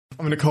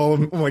I'm gonna call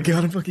him. Oh my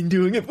god, I'm fucking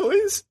doing it,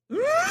 boys.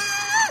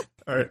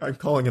 Alright, I'm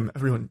calling him.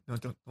 Everyone, no,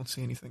 don't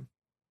say anything.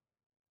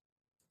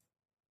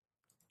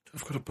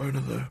 I've got a boner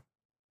though.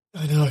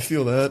 I know, I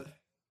feel that.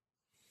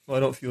 Well, I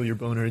don't feel your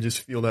boner, I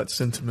just feel that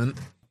sentiment.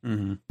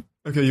 Mm-hmm.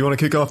 Okay, you want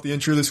to kick off the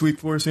intro this week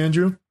for us,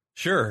 Andrew?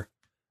 Sure.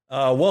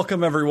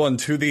 Welcome, everyone,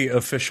 to the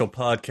official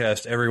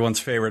podcast,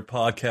 everyone's favorite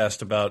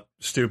podcast about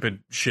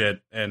stupid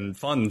shit and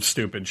fun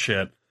stupid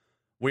shit.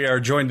 We are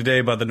joined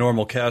today by the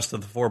normal cast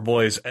of the Four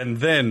Boys, and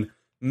then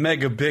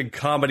mega big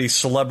comedy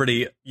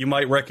celebrity. You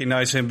might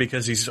recognize him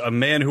because he's a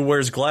man who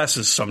wears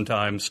glasses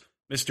sometimes,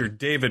 Mr.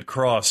 David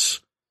Cross.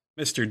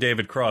 Mr.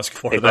 David Cross.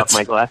 Take off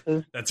my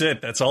glasses? That's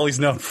it. That's all he's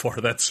known for.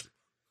 That's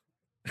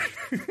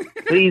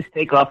Please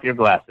take off your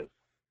glasses.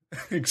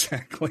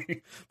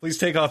 Exactly. Please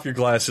take off your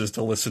glasses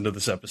to listen to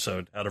this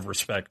episode out of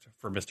respect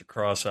for Mr.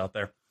 Cross out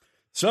there.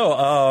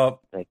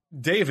 So,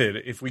 David,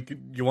 if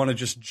you want to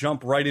just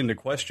jump right into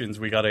questions,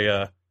 we got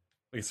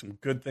some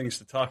good things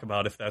to talk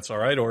about, if that's all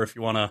right, or if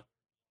you want to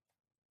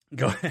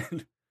go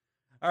ahead.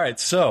 All right.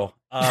 So,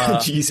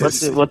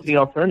 Jesus, what's the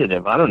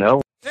alternative? I don't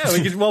know. Yeah,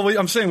 we could. Well,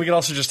 I'm saying we could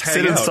also just hang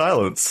Sit out. in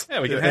silence.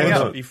 Yeah, we can hang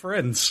out, be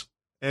friends.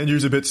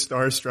 Andrew's a bit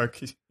starstruck.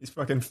 He's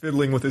fucking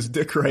fiddling with his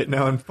dick right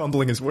now and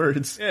fumbling his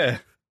words. Yeah.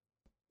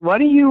 Why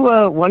don't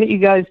you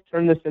guys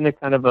turn this into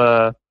kind of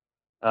a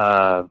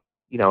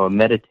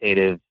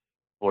meditative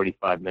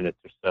 45 minutes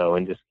or so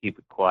and just keep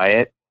it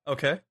quiet?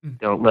 Okay.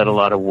 Don't let a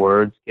lot of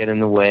words get in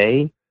the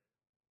way.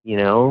 You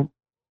know.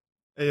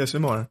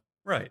 ASMR.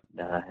 Right.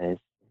 Nice.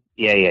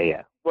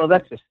 Yeah. Well,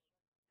 that's just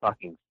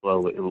talking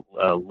slow,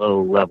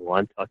 low level.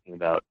 I'm talking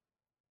about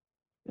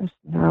just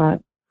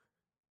not.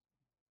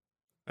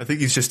 I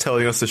think he's just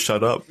telling us to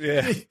shut up.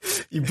 Yeah.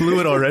 You blew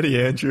it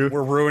already, Andrew.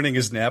 We're ruining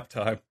his nap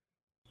time.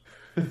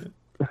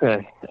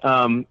 I'll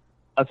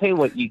tell you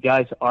what you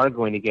guys are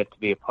going to get to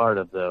be a part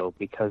of, though,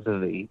 because of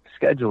the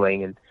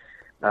scheduling and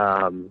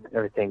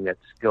everything that's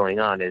going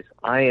on, is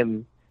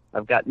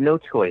I've got no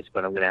choice,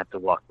 but I'm going to have to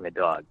walk my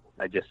dog.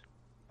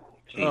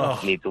 She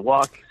needs a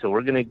walk, so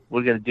we're gonna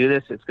do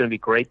this. It's gonna be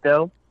great,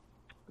 though.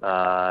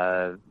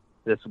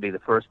 This will be the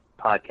first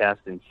podcast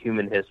in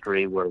human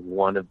history where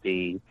one of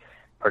the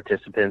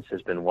participants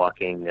has been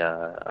walking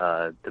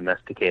a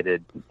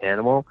domesticated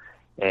animal,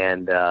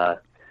 and well,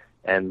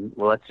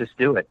 let's just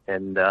do it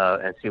and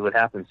see what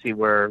happens. See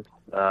where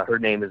her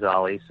name is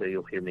Ollie, so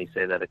you'll hear me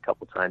say that a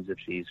couple times if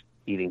she's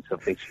eating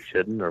something she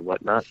shouldn't or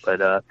whatnot.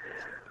 But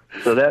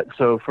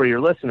so for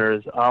your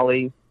listeners,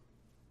 Ollie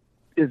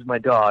is my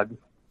dog.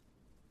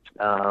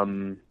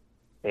 Well,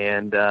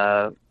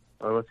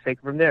 let's take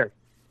it from there.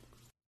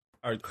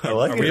 Are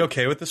it. we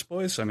okay with this,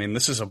 boys? I mean,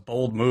 this is a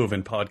bold move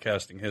in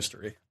podcasting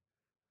history.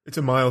 It's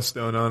a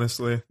milestone,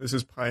 honestly. This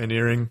is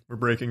pioneering. We're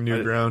breaking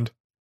new ground.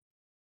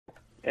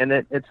 And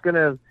I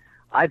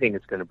think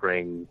it's gonna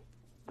bring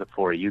the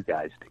four of you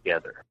guys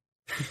together.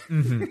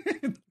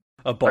 Mm-hmm.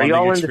 Are you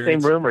all in the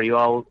same room? Are you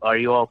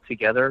all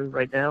together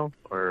right now?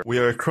 Or We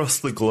are across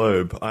the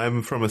globe.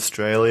 I'm from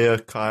Australia,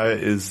 Kaya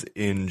is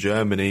in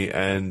Germany,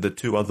 and the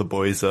two other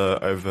boys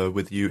are over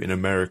with you in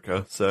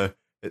America, so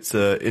it's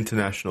an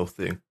international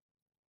thing.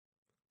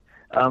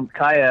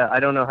 Kaya, I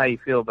don't know how you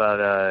feel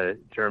about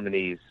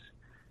Germany's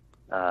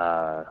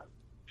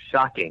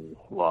shocking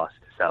loss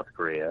to South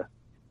Korea.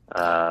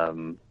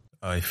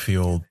 I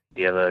feel...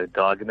 Do you have a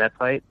dog in that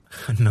fight?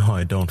 No,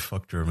 I don't.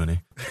 Fuck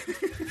Germany.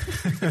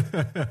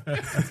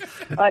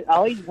 All right,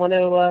 Ollie, want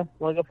to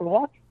go for a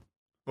walk?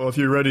 Well, if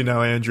you're ready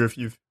now, Andrew, if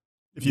you've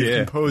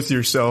composed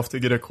yourself to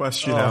get a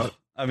question out.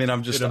 I mean,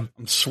 I'm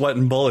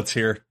sweating bullets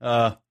here.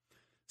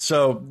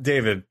 So,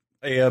 David,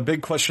 a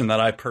big question that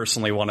I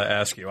personally want to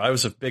ask you. I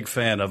was a big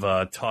fan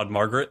of Todd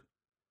Margaret,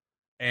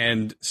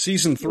 and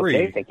season 3.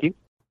 Okay, thank you.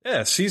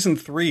 Yeah, season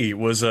 3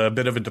 was a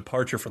bit of a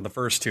departure from the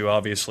first two,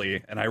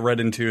 obviously, and I read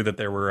into that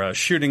there were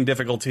shooting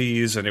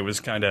difficulties, and it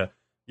was kind of,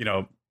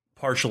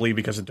 partially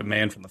because of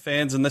demand from the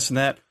fans and this and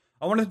that.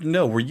 I wanted to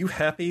know, were you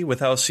happy with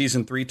how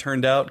season 3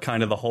 turned out,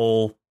 kind of the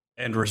whole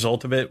end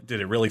result of it? Did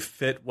it really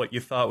fit what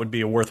you thought would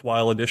be a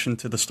worthwhile addition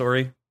to the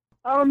story?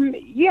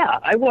 Yeah,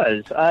 I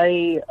was.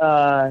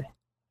 The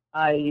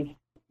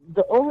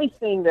only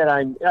thing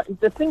that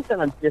the things that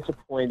I'm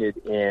disappointed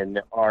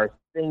in are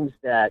things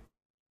that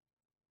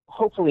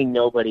hopefully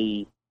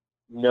nobody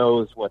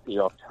knows what the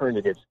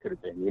alternatives could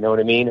have been. You know what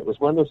I mean? It was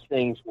one of those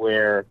things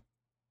where,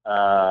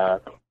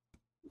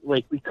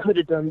 we could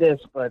have done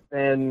this, but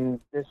then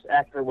this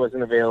actor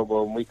wasn't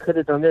available, and we could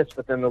have done this,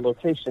 but then the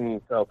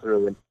location fell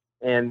through,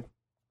 and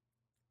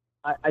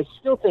I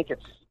still think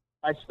it's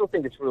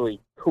really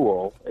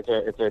cool.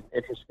 It's an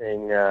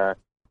interesting,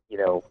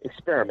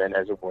 experiment,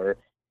 as it were,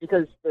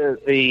 because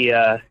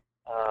the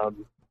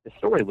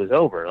story was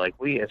over.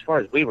 As far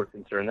as we were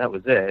concerned, that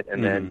was it,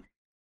 and then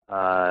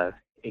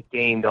it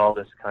gained all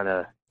this kind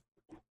of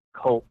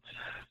cult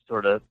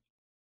sort of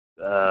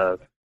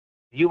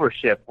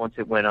viewership once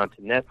it went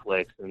onto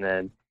Netflix, and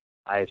then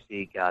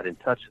IFC got in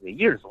touch with me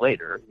years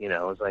later. It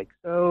was like,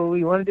 so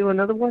you want to do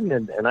another one?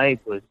 And I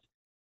was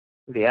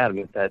pretty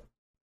adamant that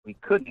we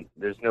couldn't.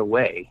 There's no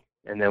way.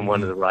 And then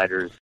one of the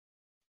writers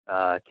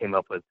came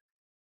up with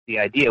the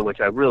idea,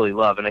 which I really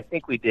love, and I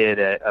think we did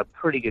a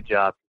pretty good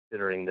job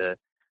considering the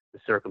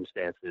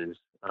circumstances.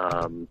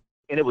 And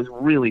it was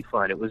really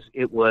fun. It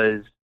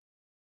was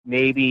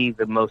maybe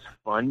the most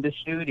fun to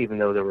shoot, even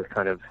though there were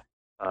kind of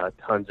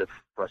tons of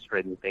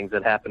frustrating things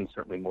that happened,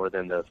 certainly more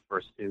than the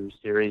first two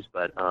series.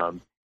 But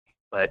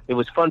it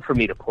was fun for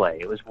me to play.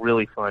 It was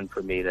really fun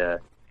for me to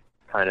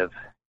kind of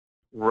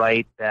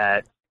write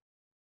that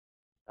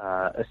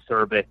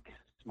acerbic,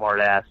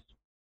 smart-ass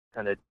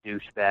kind of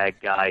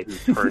douchebag guy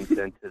who turns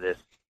into this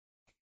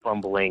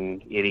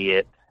fumbling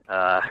idiot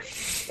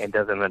and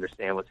doesn't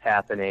understand what's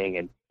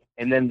happening.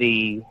 And then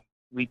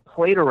we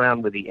played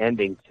around with the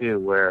ending, too,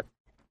 where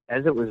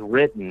as it was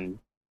written,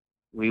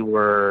 we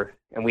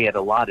had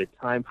allotted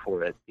time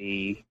for it.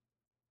 The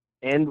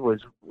end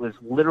was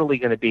literally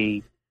going to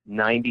be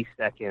 90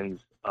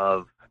 seconds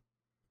of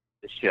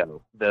the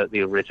show,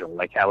 the original,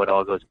 like how it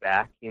all goes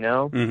back, you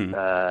know? Mm-hmm.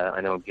 I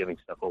know I'm giving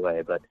stuff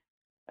away, but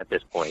at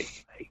this point,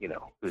 you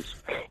know, at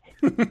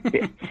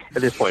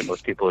this point,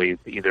 most people have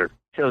either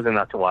chosen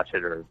not to watch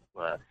it or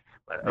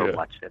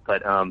watched it.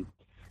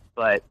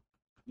 But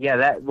yeah,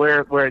 that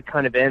where it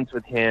kind of ends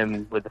with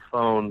him with the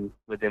phone,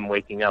 with him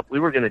waking up. We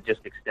were going to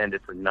just extend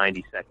it for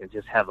 90 seconds,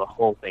 just have the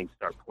whole thing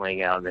start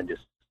playing out, and then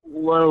just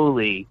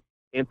slowly,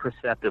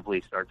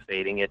 imperceptibly start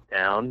fading it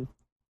down.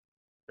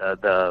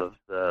 The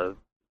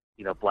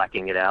you know,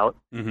 blacking it out,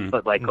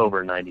 but like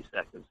over 90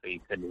 seconds, so you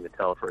couldn't even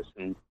tell at first.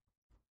 And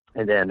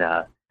then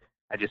I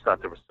just thought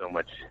there was so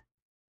much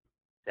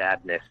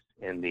sadness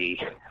in the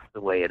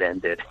way it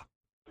ended.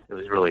 It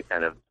was really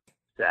kind of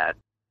sad.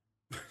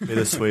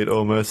 Bittersweet,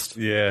 almost.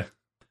 Yeah.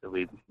 So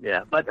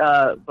but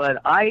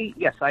I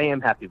am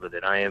happy with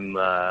it. I am.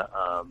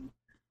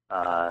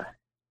 I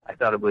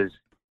thought it was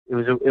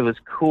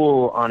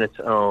cool on its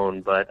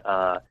own, but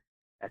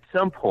at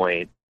some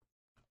point,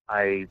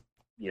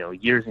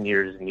 years and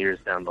years and years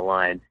down the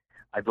line,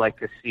 I'd like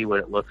to see what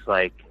it looks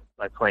like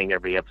by playing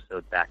every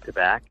episode back to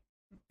back.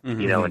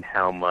 You know, and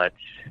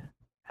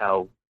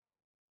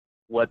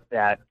what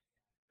that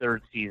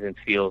third season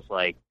feels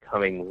like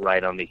coming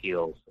right on the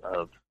heels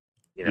of,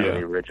 you know, the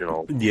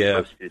original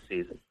first two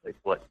seasons. Like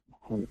what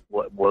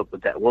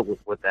would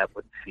that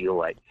feel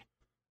like?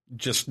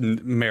 Just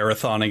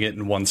marathoning it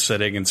in one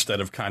sitting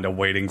instead of kind of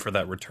waiting for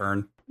that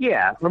return.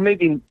 Yeah, or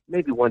maybe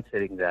one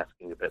sitting is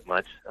asking a bit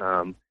much.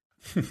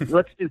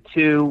 Let's do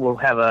two. We'll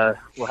have a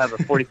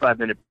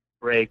 45-minute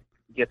break.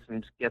 Get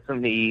some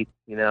to eat.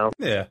 You know.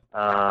 Yeah.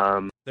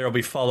 There'll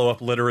be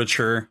follow-up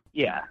literature.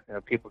 Yeah,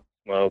 people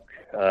smoke,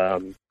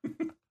 and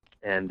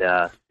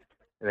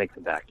they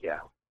come back. Yeah.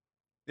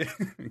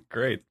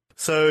 Great.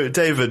 So,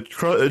 David,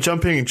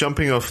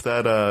 jumping off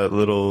that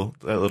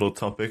little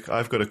topic,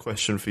 I've got a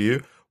question for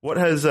you.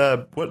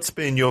 What's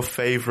been your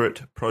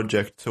favorite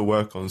project to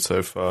work on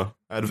so far?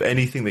 Out of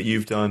anything that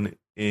you've done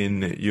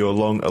in your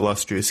long,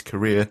 illustrious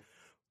career,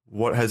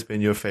 what has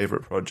been your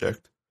favorite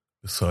project?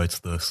 Besides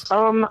this,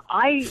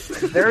 I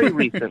very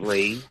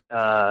recently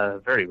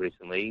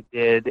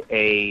did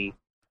a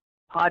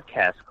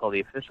podcast called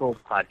The Official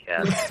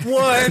Podcast.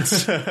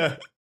 What?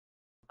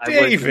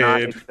 I was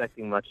not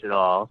expecting much at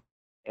all,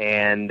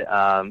 and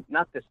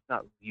not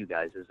you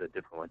guys, is a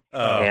different one.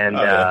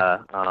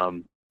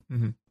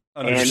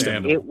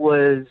 And it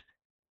was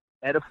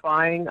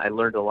edifying. I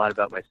learned a lot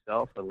about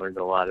myself. I learned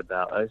a lot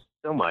about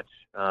so much.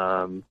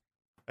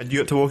 And you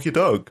got to walk your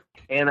dog.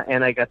 And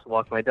I got to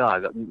walk my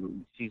dog.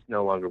 She's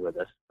no longer with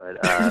us,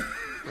 but hey,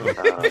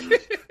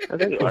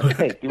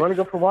 do you want to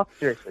go for a walk?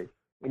 Seriously,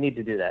 we need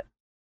to do that.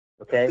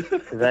 Okay?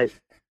 Because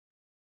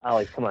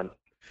Ollie, come on.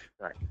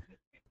 All right.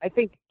 I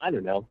think, I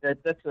don't know.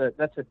 That's a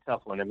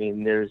tough one. I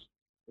mean, there's,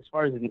 as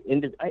far as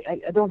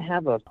I don't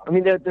have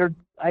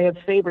I have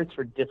favorites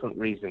for different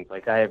reasons.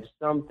 Like, I have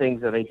some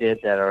things that I did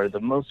that are the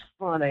most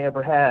fun I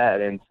ever had,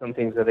 and some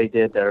things that I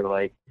did that are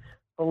like,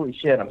 holy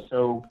shit, I'm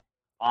so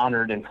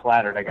honored and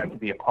flattered I got to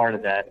be a part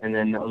of that. And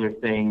then other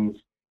things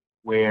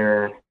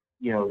where,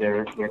 you know,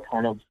 they're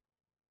kind of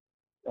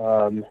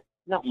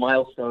not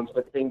milestones,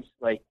 but things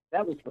like,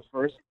 that was the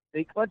first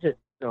big budget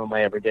film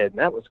I ever did, and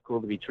that was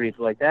cool to be treated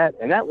like that.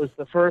 And that was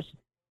the first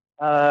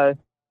time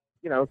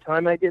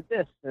I did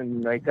this,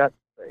 and I got,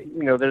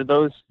 there are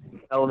those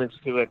elements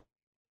to it,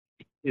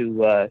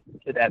 to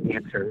that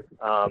answer.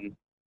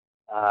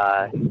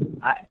 I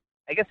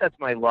guess that's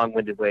my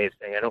long-winded way of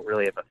saying I don't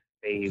really have a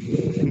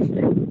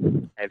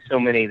favorite. I have so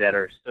many that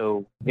are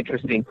so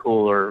interesting,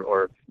 cool,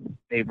 or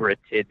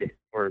favorited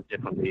for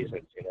different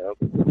reasons, you know?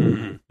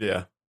 Mm-hmm.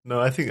 Yeah. No,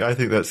 I think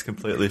that's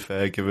completely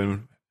fair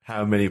given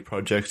how many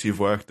projects you've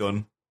worked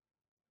on.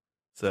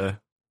 So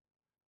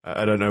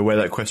I don't know where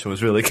that question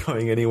was really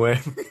going anyway.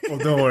 Well,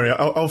 don't worry.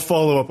 I'll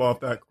follow up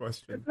off that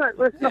question.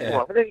 Let's not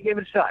follow up. I think you gave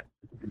it a shot.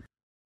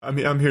 I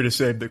mean, I'm here to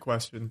save the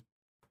question.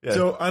 Yeah,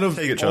 so out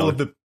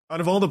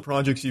of all the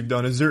projects you've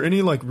done, is there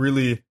any like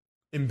really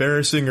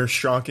embarrassing or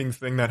shocking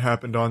thing that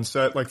happened on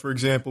set? Like, for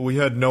example, we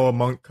had Noah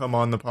Monk come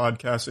on the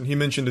podcast, and he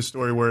mentioned a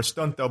story where a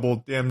stunt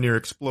double damn near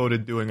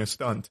exploded doing a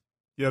stunt.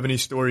 Do you have any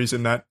stories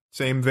in that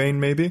same vein,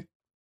 maybe?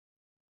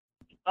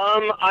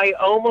 I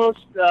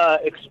almost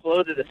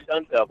exploded a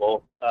stunt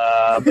double,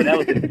 but that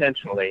was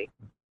intentionally.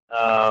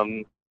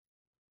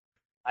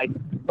 I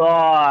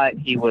thought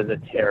he was a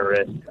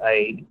terrorist.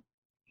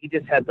 He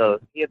just had that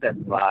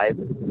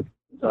vibe.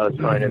 So I was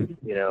trying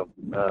to,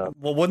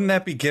 well, wouldn't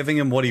that be giving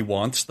him what he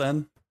wants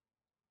then?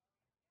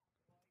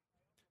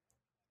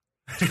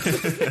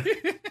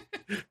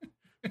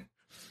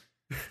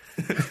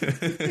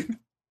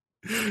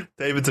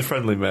 David's a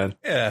friendly man.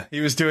 Yeah,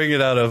 he was doing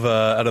it out of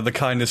the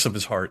kindness of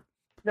his heart.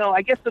 No,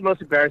 I guess the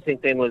most embarrassing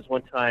thing was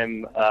one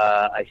time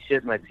I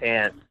shit my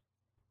pants.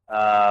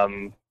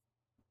 I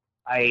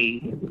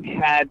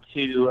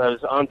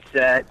was on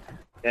set,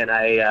 and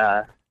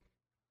I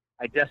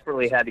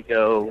desperately had to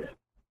go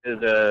to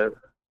the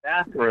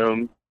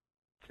bathroom.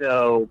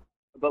 So,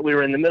 but we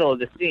were in the middle of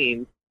the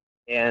scene,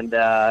 and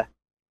I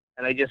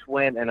just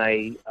went and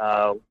I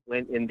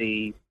went in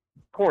the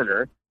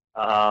corner,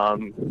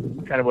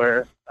 kind of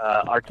where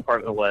our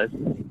department was,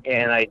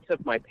 and I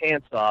took my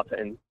pants off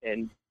and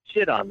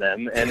shit on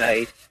them, and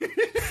I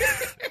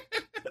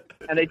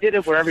did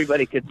it where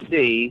everybody could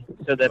see,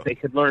 so that they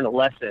could learn a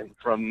lesson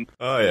from.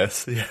 Oh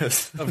yes,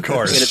 of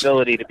course,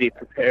 inability to be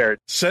prepared.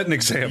 Set an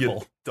example.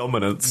 Your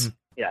dominance.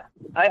 Yeah,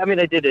 I mean,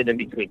 I did it in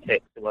between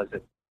takes. It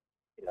wasn't,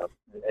 I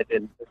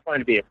was trying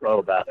to be a pro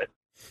about it.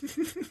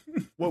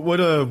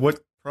 What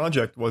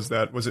project was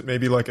that? Was it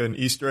maybe like an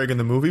Easter egg in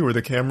the movie where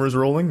the camera's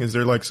rolling? Is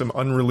there like some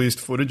unreleased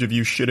footage of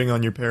you shitting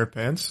on your pair of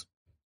pants?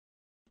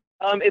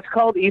 It's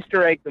called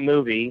Easter Egg the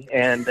movie,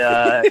 and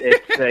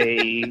it's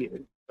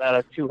about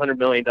a $200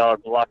 million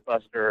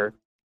blockbuster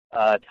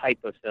type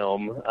of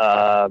film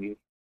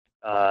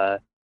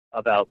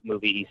about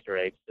movie Easter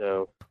eggs.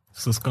 So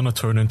is this gonna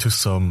turn into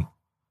some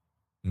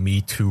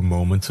Me Too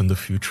moments in the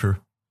future?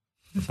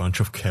 A bunch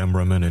of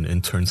cameramen and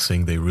interns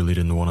saying they really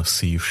didn't want to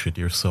see you shit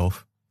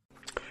yourself.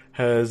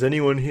 Has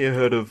anyone here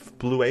heard of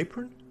Blue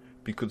Apron?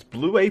 Because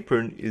Blue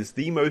Apron is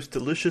the most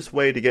delicious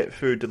way to get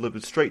food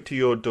delivered straight to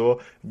your door.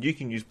 You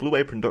can use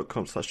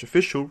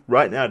blueapron.com/official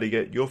right now to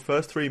get your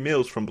first 3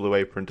 meals from Blue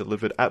Apron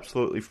delivered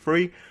absolutely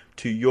free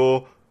to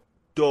your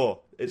door.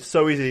 It's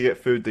so easy to get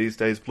food these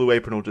days. Blue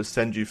Apron will just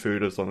send you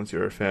food as long as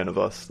you're a fan of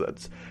us.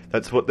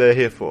 That's what they're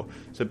here for.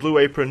 So Blue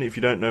Apron, if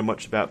you don't know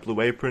much about Blue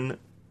Apron,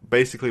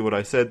 basically what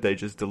I said, they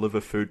just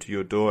deliver food to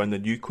your door and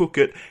then you cook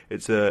it.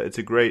 It's a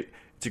great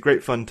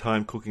fun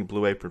time cooking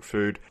Blue Apron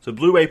food. So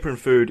Blue Apron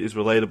food is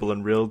relatable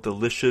and real,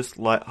 delicious,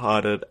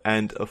 light-hearted,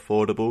 and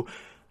affordable.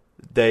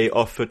 They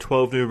offer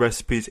 12 new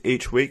recipes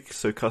each week,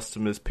 so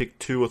customers pick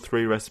 2 or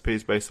 3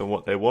 recipes based on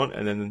what they want,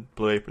 and then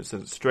Blue Apron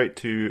sends it straight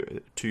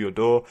to your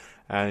door,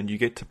 and you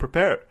get to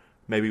prepare it.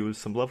 Maybe with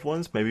some loved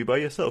ones, maybe by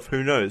yourself,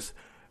 who knows?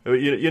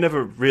 You're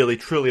never really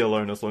truly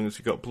alone as long as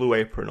you've got Blue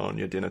Apron on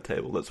your dinner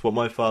table. That's what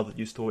my father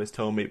used to always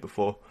tell me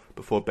before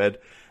bed,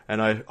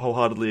 and I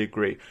wholeheartedly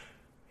agree.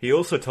 He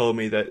also told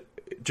me that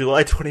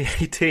July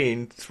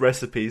 2018's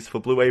recipes for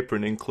Blue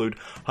Apron include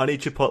honey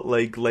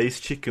chipotle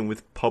glazed chicken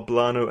with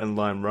poblano and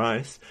lime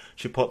rice,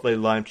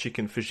 chipotle lime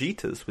chicken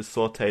fajitas with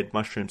sautéed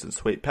mushrooms and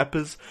sweet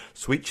peppers,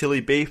 sweet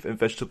chili beef and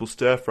vegetable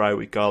stir fry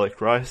with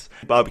garlic rice,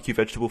 barbecue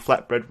vegetable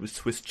flatbread with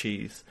Swiss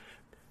cheese.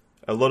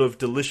 A lot of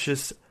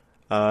delicious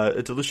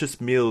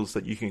meals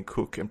that you can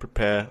cook and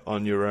prepare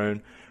on your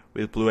own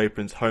with Blue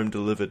Apron's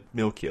home-delivered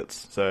meal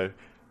kits. So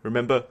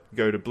remember,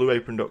 go to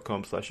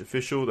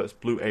blueapron.com/official. That's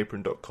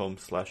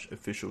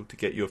blueapron.com/official to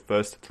get your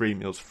first 3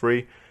 meals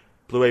free.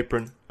 Blue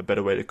Apron, a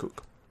better way to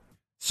cook.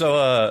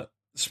 So,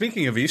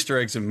 speaking of Easter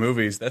eggs in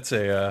movies, that's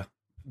a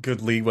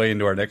good leeway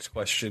into our next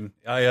question.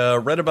 I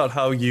read about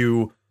how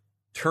you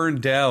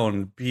turned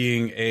down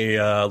being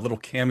a little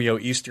cameo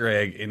Easter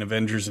egg in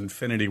Avengers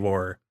Infinity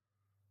War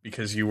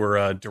because you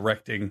were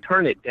directing.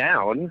 Turn it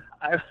down?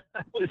 I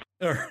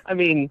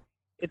mean,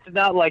 it's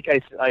not like I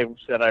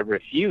said I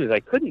refused. I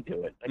couldn't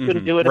do it. I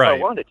couldn't do it if I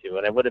wanted to,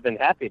 and I would have been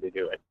happy to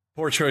do it.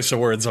 Poor choice of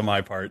words on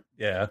my part,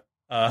 yeah.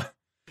 But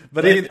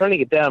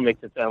turning it down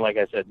makes it sound like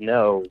I said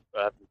no.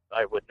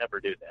 I would never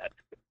do that.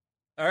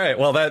 All right,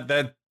 well,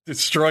 that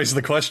destroys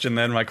the question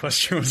then. My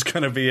question was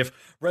going to be if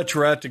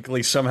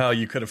retroactively somehow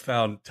you could have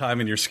found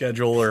time in your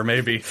schedule or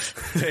maybe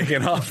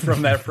taken off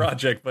from that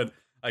project, but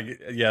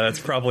that's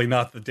probably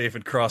not the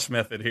David Cross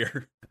method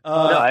here. No,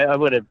 I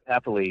would have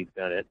happily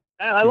done it.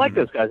 I like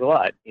those guys a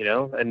lot,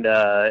 and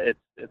it's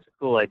a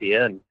cool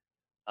idea, and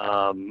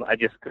I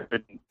just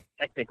couldn't.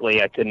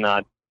 Technically, I could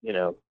not,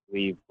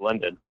 leave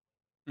London.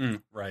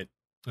 Right.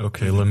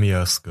 Okay, let me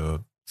ask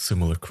a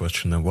similar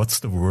question then. What's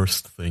the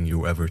worst thing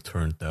you ever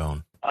turned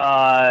down?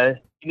 You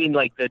mean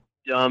like the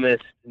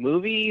dumbest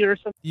movie or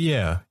something?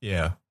 Yeah.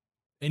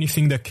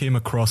 Anything that came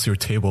across your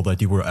table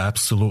that you were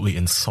absolutely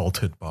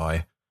insulted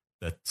by,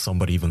 that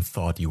somebody even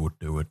thought you would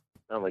do it.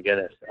 Oh my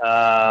goodness.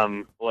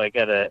 Boy, I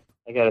gotta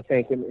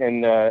think,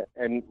 and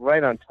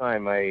right on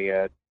time,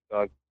 my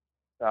dog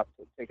stopped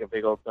to take a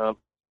big old dump.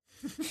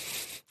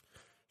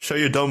 Show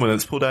your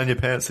dominance. Pull down your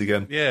pants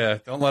again. Yeah,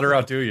 don't let her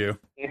outdo you.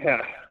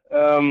 Yeah.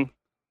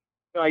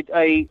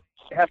 I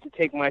have to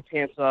take my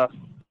pants off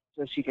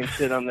so she can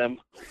sit on them.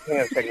 Hang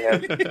on a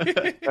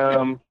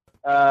second.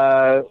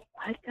 I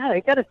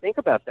got to think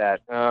about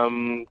that.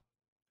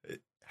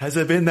 Has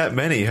there been that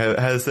many?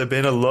 Has there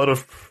been a lot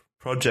of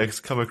projects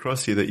come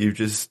across you that you've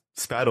just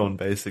spat on,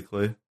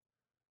 basically?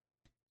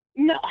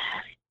 No,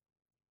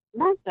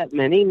 not that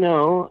many.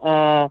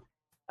 No.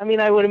 I mean,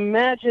 I would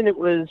imagine it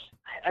was.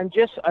 I'm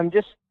just.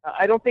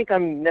 I don't think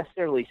I'm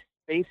necessarily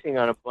spacing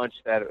on a bunch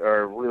that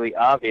are really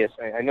obvious.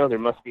 I know there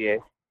must be a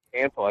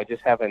handful. I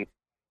just haven't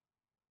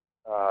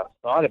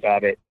thought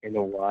about it in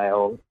a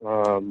while.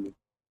 You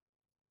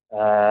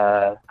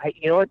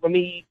know what? Let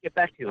me get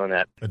back to you on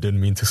that. I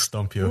didn't mean to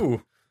stump you.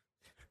 Ooh.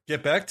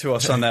 Get back to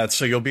us on that,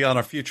 so you'll be on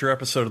a future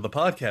episode of the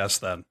podcast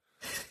then.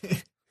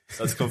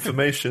 That's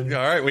confirmation.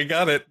 All right, we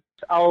got it.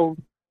 I'll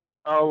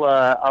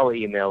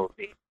email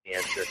the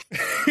answer.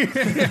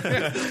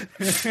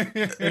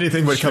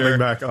 Anything but coming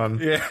back on.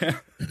 Yeah.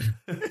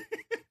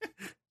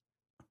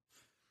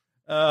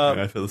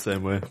 I feel the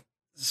same way.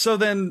 So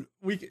then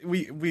we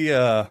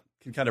can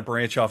kind of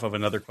branch off of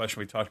another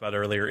question we talked about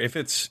earlier. If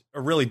it's a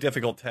really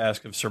difficult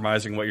task of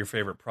surmising what your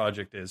favorite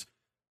project is,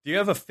 do you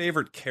have a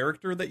favorite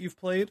character that you've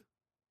played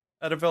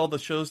out of all the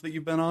shows that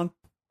you've been on?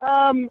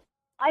 The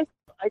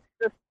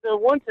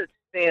ones that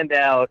stand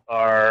out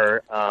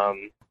are,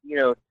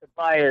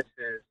 Tobias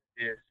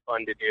is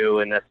fun to do,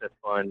 and that's a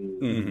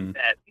fun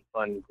set and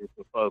fun group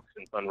of folks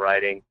and fun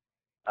writing.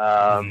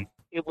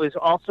 It was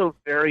also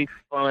very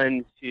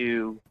fun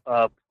to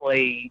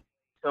play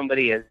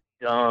somebody as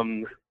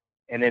dumb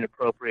and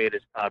inappropriate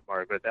as Todd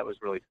Margaret. That was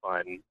really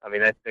fun. I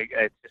mean, I think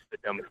it's just the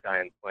dumbest guy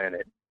on the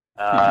planet.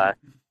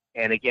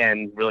 And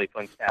again, really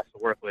fun cast to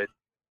work with.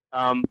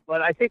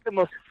 But I think the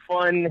most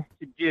fun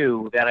to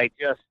do that I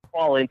just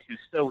fall into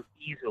so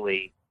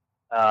easily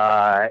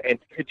and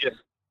could just,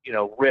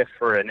 riff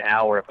for an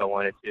hour if I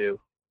wanted to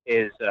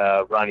is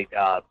Ronnie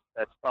Dobbs.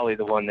 That's probably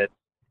the one that's,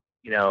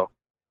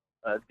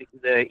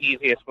 the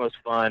easiest, most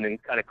fun,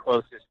 and kind of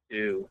closest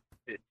to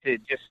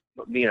just,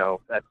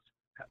 that's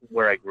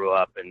where I grew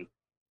up, and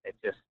it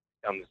just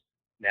comes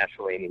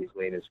naturally and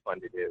easily and is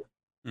fun to do.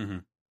 Mm-hmm.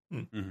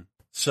 Mm-hmm.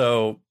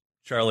 So,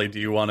 Charlie, do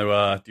you want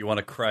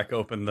to crack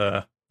open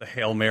the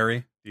Hail Mary?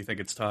 Do you think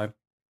it's time?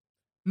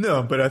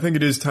 No, but I think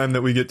it is time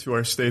that we get to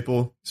our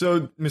staple.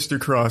 So, Mr.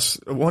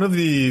 Cross, one of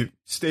the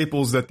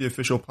staples that the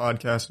official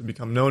podcast have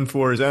become known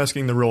for is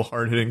asking the real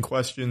hard-hitting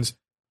questions,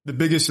 the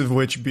biggest of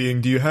which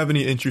being, do you have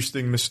any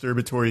interesting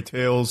masturbatory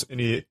tales,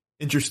 any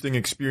interesting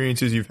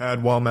experiences you've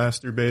had while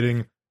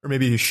masturbating, or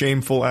maybe a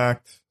shameful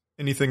act,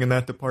 anything in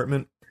that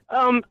department?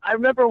 I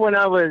remember when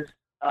I was,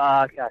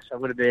 I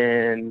would have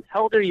been,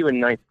 how old are you in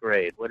ninth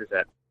grade? What is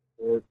that?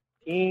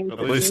 14? At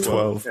least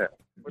 12.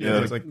 Yeah,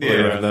 it was like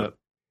around that.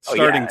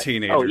 Starting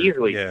teenager. Oh,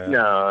 easily.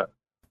 Yeah.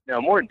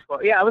 No, more than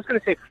 12. Yeah, I was going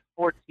to say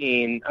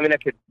 14. I mean, I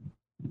could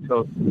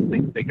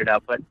totally figure it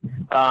out, but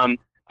I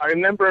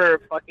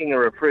remember fucking a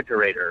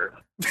refrigerator,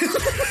 as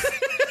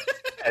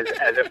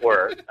it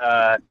were,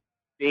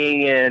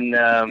 being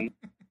in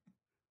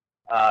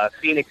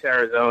Phoenix,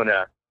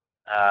 Arizona,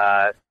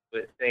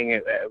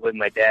 with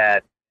my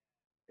dad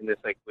in this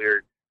like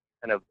weird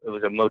kind of, it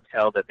was a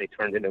motel that they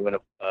turned into an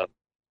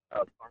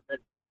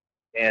apartment,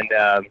 and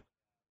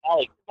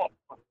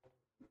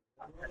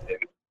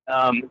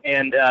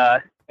and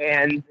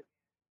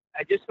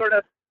I just sort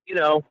of,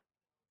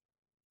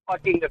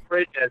 fucking the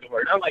fridge, as it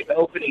were. Not like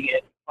opening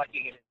it,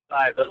 fucking it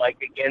inside, but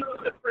like against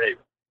the fridge.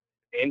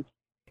 And,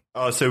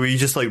 so were you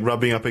just like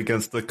rubbing up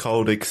against the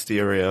cold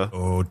exterior?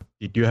 Oh,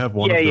 did you have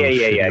one of those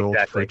shitty old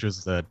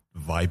fridges that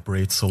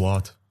vibrates a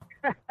lot?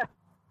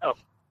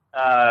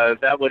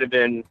 that would have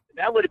been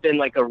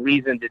like a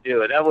reason to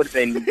do it. That would have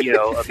been,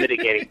 a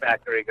mitigating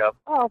factor. You go,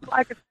 oh,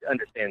 I could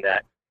understand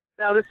that.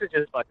 No, this is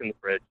just fucking the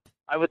fridge.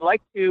 I would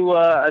like to.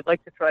 I'd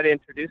like to try to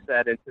introduce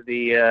that into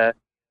the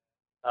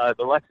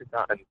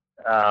lexicon.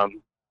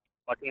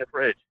 Fucking the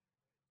fridge,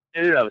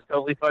 dude. I was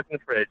totally fucking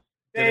the fridge.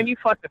 Man, you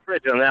fucked the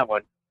fridge on that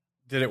one.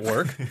 Did it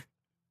work?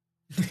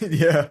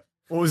 Yeah.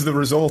 What was the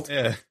result?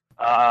 Yeah.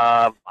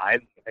 I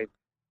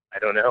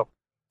don't know.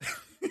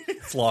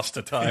 It's lost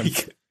to time.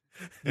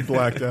 You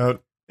blacked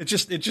out. It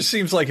just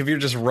seems like if you're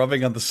just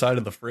rubbing on the side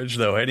of the fridge,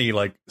 though, any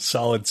like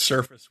solid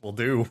surface will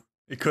do.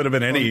 It could have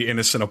been any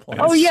innocent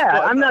appliance. Oh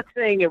yeah, I'm not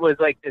saying it was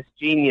like this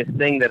genius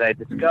thing that I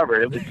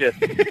discovered. It was just,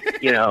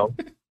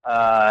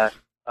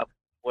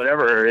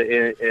 whatever.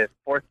 In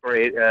fourth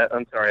grade,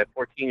 a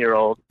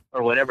 14-year-old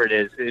or whatever it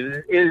is.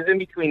 It was in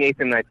between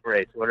 8th and 9th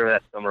grade, so whatever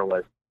that summer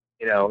was.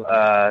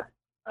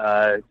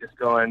 Just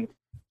going.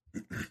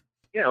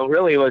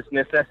 Really, it was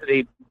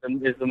necessity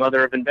is the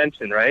mother of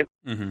invention, right?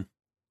 Mm-hmm.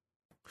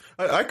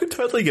 I could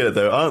totally get it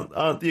though.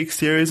 Aren't the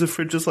exteriors of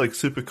fridges like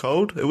super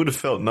cold? It would have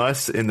felt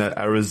nice in that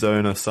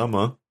Arizona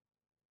summer,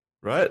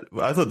 right?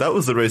 I thought that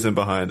was the reason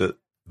behind it.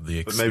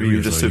 But maybe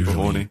you're just super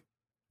horny.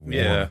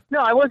 Yeah. No,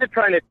 I wasn't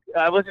trying to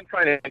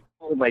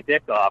pull my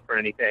dick off or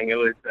anything. It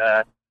was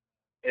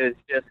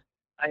just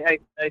I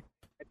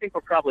think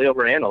we're probably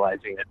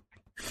overanalyzing it.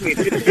 I mean,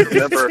 if you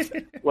remember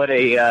what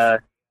a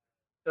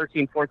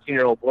 13,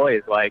 14-year-old boy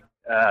is like,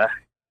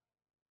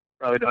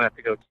 probably don't have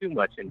to go too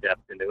much in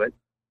depth into it.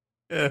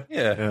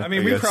 Yeah. I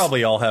mean, we guess.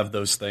 probably all have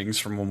those things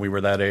from when we were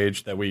that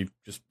age that we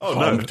just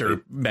humped or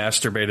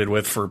masturbated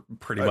with for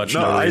pretty much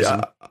no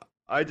reason.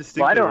 I just.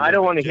 Well, I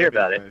don't want to hear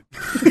about it.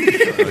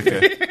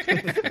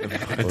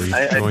 Or you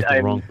joined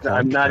the wrong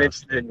I'm not podcast.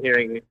 interested in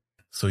hearing it.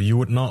 So you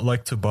would not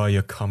like to buy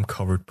a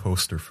cum-covered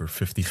poster for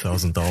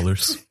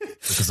 $50,000?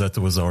 Because that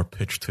was our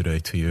pitch today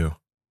to you.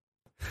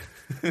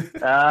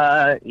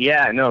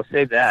 Yeah, no,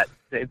 save that.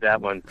 Save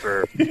that one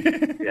for,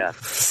 yeah.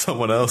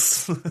 Someone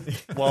else.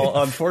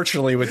 Well,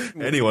 unfortunately, with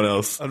Anyone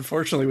else.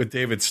 Unfortunately, with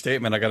David's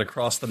statement, I got to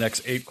cross the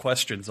next 8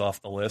 questions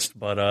off the list,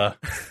 but I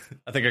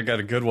think I got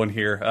a good one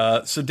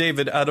here. So,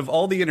 David, out of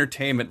all the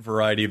entertainment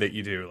variety that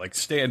you do, like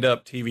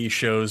stand-up, TV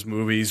shows,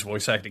 movies,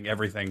 voice acting,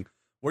 everything,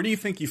 where do you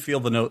think you feel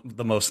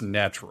the most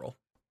natural?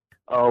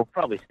 Oh,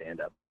 probably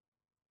stand-up.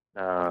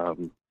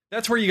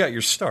 That's where you got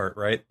your start,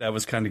 right? That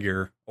was kind of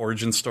your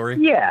origin story?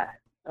 Yeah.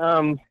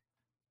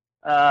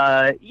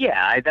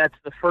 That's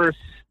the first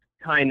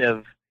kind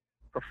of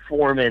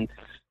performance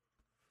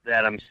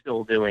that I'm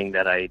still doing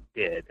that I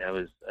did. I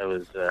was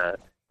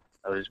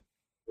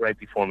right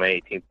before my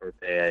 18th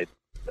birthday.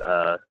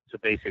 So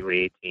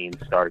basically 18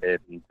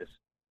 started and just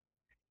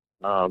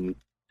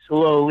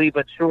slowly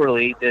but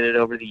surely did it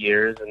over the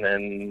years, and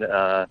then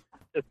it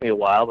took me a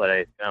while, but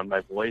I found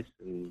my voice,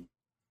 and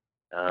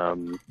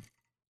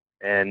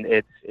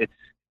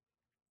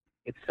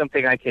it's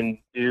something I can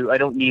do. I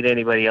don't need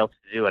anybody else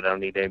to do it. I don't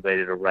need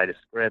anybody to write a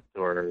script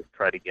or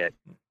try to get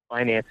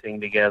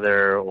financing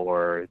together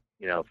or,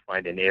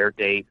 find an air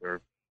date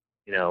or,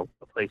 a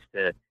place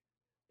to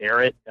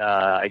air it.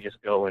 I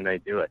just go and I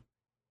do it.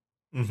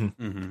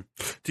 Mm-hmm.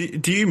 Mm-hmm.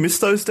 Do you miss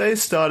those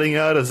days starting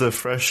out as a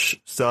fresh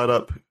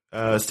startup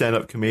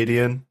stand-up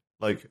comedian?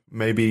 Like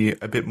maybe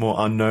a bit more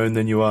unknown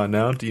than you are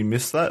now. Do you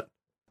miss that?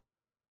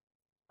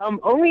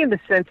 Only in the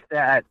sense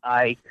that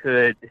I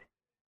could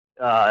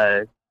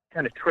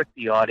kind of trick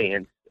the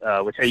audience,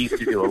 which I used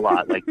to do a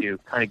lot. Like to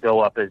kind of go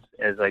up as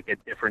like a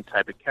different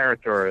type of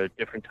character or a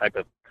different type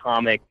of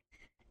comic,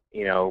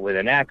 with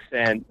an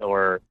accent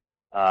or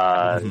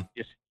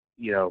just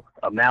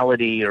a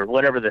malady or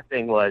whatever the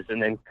thing was,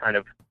 and then kind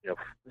of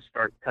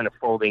start kind of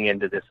folding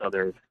into this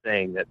other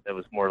thing that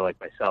was more like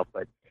myself.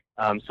 But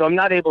so I'm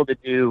not able to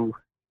do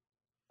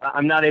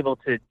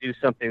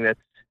something that's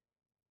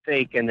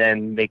fake and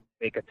then make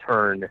a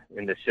turn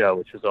in the show,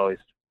 which was always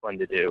fun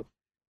to do.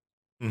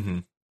 Mm-hmm.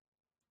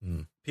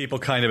 People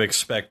kind of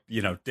expect,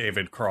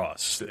 David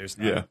Cross. There's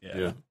not,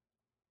 Yeah.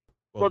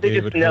 Well, they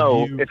David, just know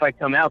have you- if I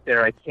come out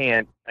there, I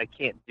can't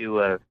do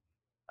a,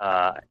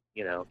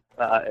 in a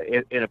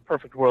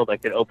perfect world, I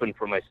could open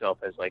for myself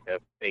as like a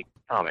fake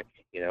comic,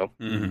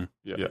 Mm-hmm.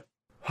 Yeah.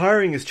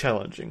 Hiring is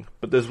challenging,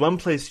 but there's one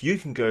place you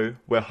can go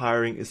where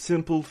hiring is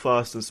simple,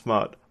 fast, and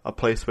smart. A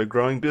place where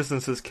growing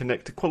businesses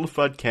connect to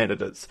qualified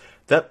candidates.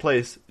 That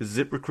place is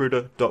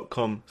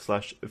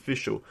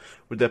ZipRecruiter.com/official.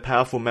 With their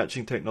powerful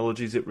matching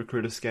technology,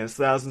 ZipRecruiter scans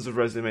thousands of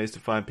resumes to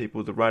find people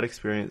with the right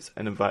experience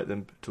and invite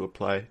them to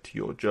apply to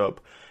your job.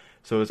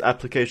 So as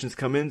applications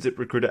come in,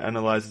 ZipRecruiter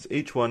analyzes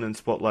each one and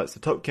spotlights the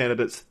top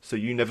candidates so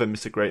you never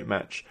miss a great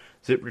match.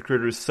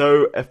 ZipRecruiter is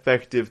so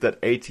effective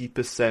that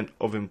 80%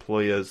 of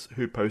employers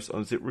who post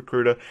on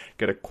ZipRecruiter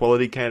get a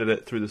quality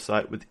candidate through the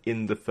site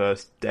within the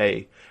first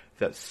day.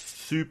 That's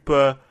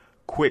super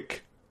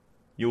quick.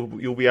 You'll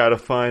be able to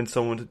find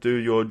someone to do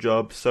your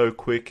job so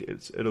quick.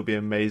 It'll be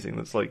amazing.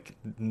 It's like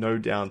no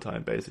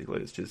downtime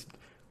basically. It's just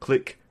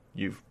click.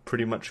 You've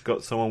pretty much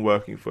got someone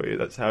working for you.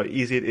 That's how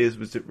easy it is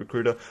with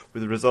ZipRecruiter.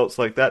 With results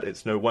like that,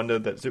 it's no wonder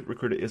that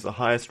ZipRecruiter is the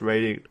highest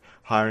rated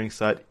hiring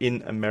site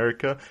in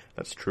America.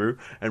 That's true.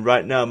 And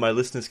right now, my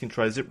listeners can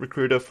try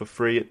ZipRecruiter for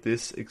free at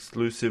this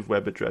exclusive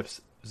web address,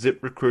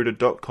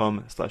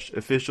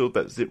 ZipRecruiter.com/official.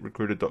 That's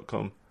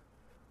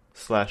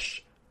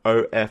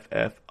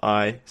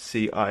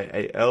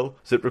ZipRecruiter.com/OFFICIAL.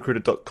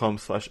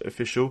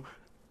 ZipRecruiter.com/official.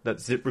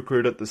 That's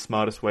ZipRecruiter, the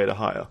smartest way to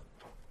hire.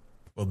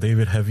 Well,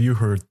 David, have you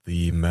heard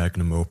the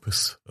magnum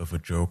opus of a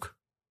joke?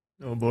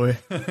 Oh boy.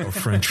 Our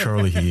friend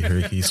Charlie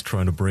here, he's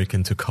trying to break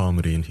into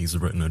comedy and he's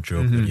written a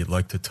joke that he'd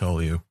like to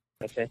tell you.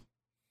 Okay.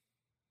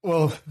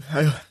 Well,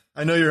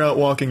 I know you're out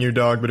walking your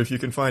dog, but if you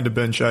can find a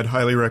bench, I'd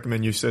highly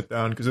recommend you sit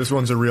down because this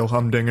one's a real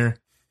humdinger.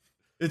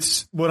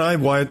 It's what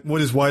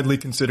is widely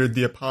considered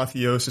the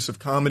apotheosis of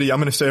comedy. I'm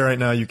going to say right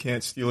now, you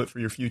can't steal it for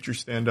your future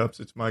stand-ups.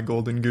 It's my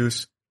golden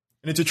goose.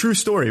 And it's a true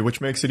story, which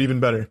makes it even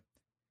better.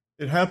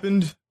 It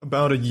happened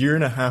about a year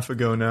and a half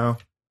ago now,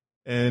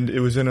 and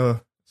it was in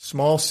a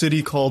small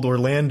city called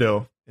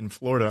Orlando in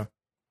Florida.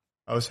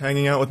 I was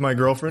hanging out with my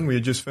girlfriend. We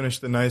had just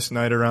finished a nice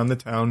night around the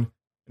town,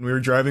 and we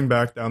were driving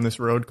back down this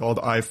road called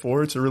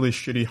I-4. It's a really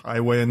shitty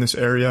highway in this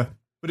area,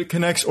 but it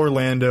connects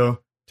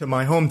Orlando to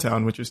my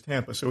hometown, which is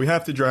Tampa. So we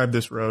have to drive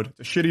this road. It's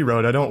a shitty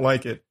road. I don't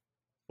like it.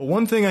 But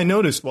one thing I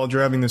noticed while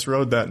driving this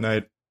road that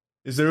night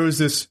is there was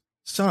this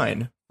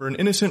sign for an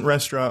innocent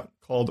restaurant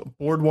called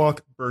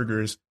Boardwalk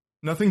Burgers.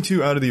 Nothing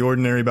too out of the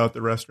ordinary about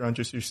the restaurant,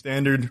 just your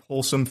standard,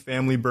 wholesome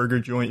family burger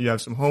joint. You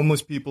have some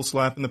homeless people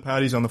slapping the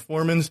patties on the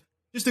foremans.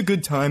 Just a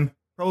good time,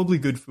 probably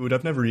good food.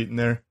 I've never eaten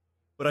there.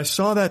 But I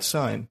saw that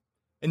sign,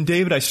 And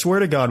David, I swear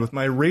to God, with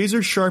my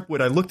razor sharp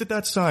wit, I looked at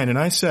that sign and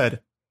I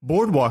said,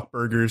 Boardwalk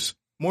Burgers,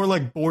 more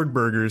like board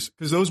burgers,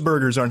 because those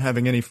burgers aren't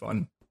having any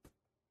fun.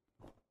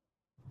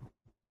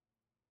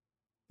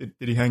 Did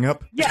he hang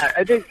up? Yeah,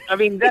 I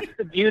mean, that's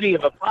the beauty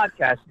of a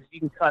podcast is you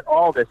can cut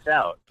all this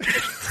out.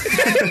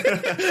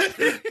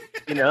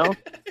 You know?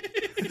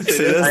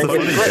 See, that's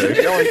the funny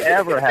joke. No one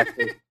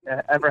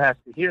ever has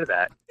to hear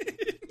that.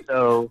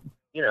 So,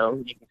 you know,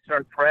 you can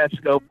start fresh,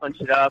 go punch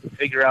it up,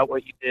 figure out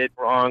what you did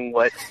wrong,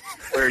 where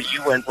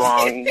you went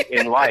wrong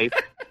in life,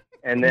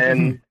 and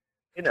then,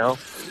 you know,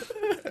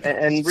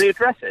 and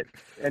readdress it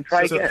and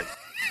try again.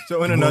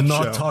 So in a Will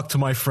nutshell, not talk to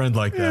my friend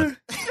like that.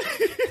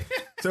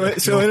 so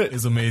It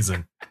is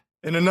amazing.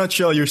 in a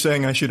nutshell, you're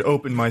saying I should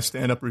open my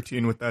stand-up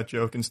routine with that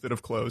joke instead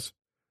of close.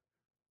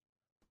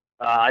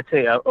 I'd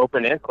say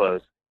open and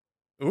close.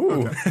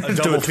 Ooh, a Do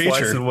double it twice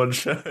feature. in one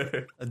show.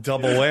 A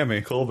double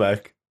whammy.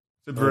 Callback.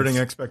 Subverting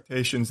Nice.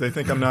 expectations. They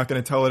think I'm not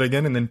going to tell it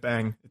again, and then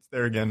bang, it's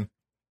there again.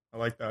 I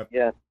like that.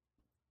 Yeah.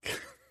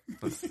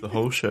 That's the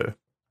whole show.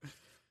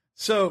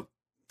 So,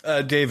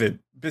 David,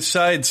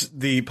 besides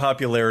the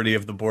popularity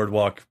of the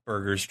Boardwalk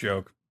Burgers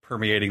joke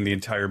permeating the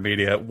entire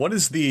media, what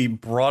is the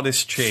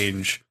broadest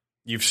change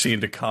you've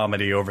seen to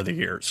comedy over the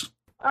years?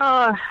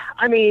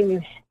 I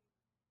mean,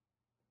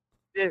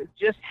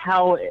 just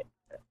how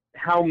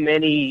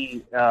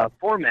many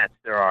formats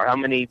there are, how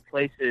many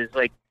places.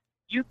 Like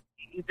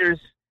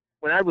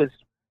when I was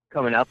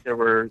coming up, there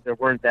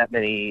weren't that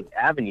many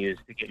avenues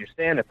to get your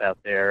stand-up out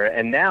there,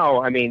 and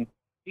now, I mean,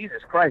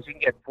 Jesus Christ, you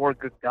can get four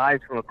good guys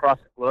from across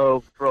the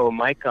globe, throw a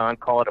mic on,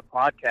 call it a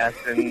podcast,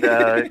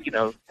 and you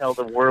know, tell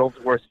the world's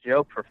worst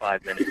joke for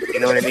 5 minutes. You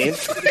know what I mean?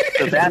 So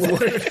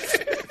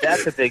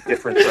that's a big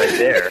difference right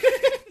there.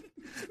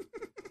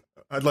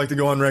 I'd like to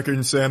go on record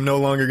and say I'm no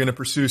longer going to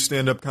pursue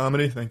stand-up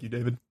comedy. Thank you,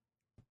 David.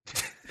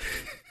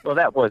 Well,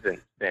 that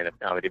wasn't stand-up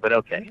comedy, but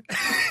okay.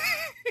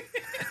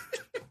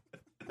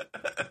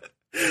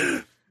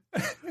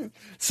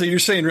 So you're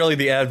saying really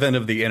the advent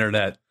of the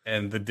internet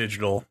and the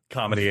digital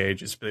comedy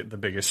age is the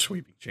biggest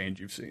sweeping change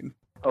you've seen?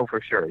 Oh,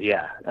 for sure,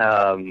 yeah.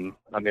 I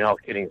mean, all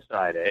kidding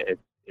aside,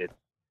 it's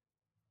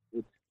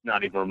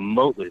not even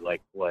remotely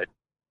like what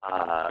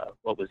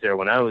was there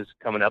when I was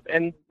coming up.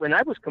 And when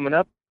I was coming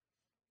up,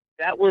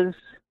 that was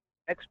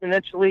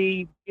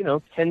exponentially,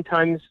 10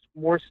 times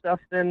more stuff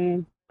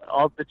than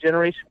all the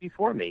generation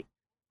before me,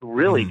 who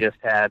really just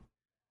had,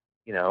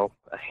 a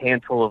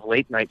handful of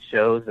late night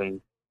shows,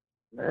 and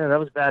that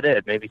was about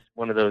it. Maybe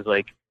one of those,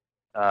 like,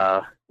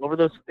 what were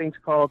those things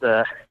called?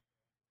 What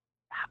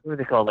were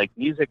they called? Like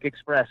Music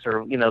Express,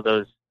 or,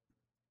 those,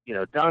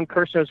 Don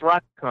Kirshner's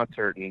rock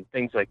concert and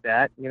things like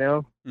that,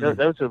 Mm-hmm.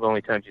 Those are the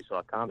only times you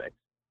saw comics.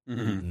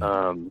 Mm-hmm.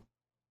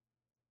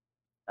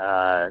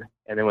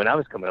 And then when I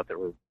was coming up, there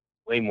were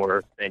way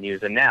more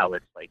venues, and now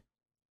it's like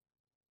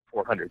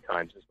 400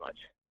 times as much.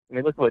 I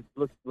mean, look at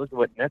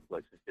what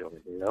Netflix is doing.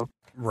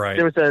 Right.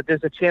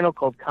 There's a channel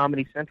called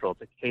Comedy Central.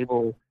 It's a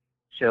cable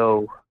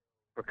show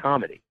for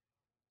comedy.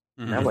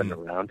 Mm-hmm. That wasn't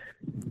around.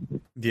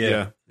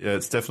 Yeah. Yeah,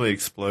 it's definitely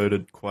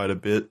exploded quite a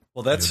bit.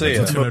 Well, that's The it.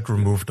 internet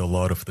removed a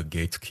lot of the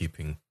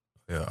gatekeeping.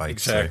 I'd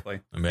Exactly.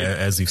 say. I mean,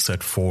 as you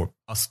said, for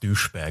us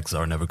douchebags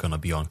are never going to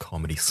be on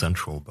Comedy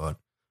Central, but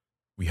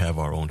we have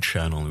our own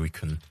channel and we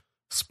can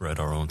spread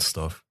our own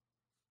stuff.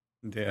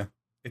 Yeah.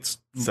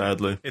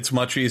 Sadly. It's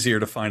much easier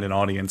to find an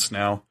audience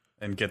now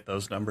and get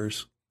those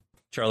numbers.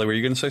 Charlie, were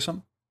you going to say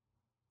something?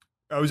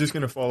 I was just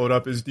going to follow it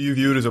up. Do you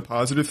view it as a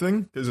positive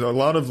thing? Because a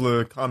lot of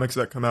the comics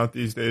that come out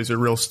these days are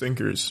real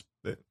stinkers.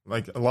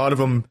 Like, a lot of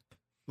them,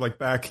 like,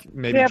 back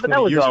maybe 20 Yeah, but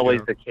that was years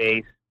always ago. the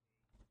case.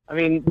 I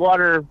mean,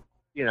 water,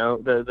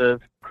 the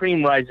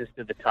cream rises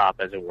to the top,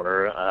 as it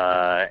were,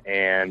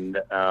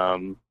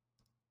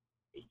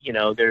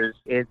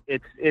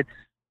 it's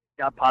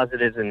got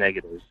positives and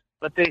negatives,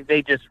 but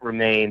they just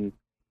remain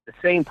the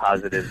same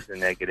positives and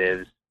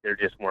negatives. They're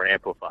just more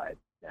amplified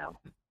now.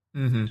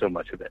 Mm-hmm. So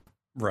much of it.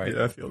 Right.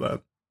 Yeah, I feel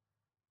that.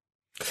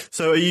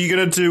 So are you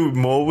going to do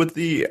more with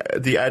the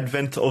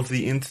advent of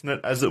the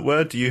internet, as it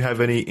were? Do you have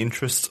any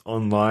interests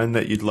online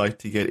that you'd like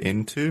to get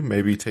into?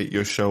 Maybe take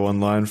your show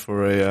online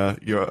for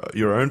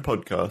your own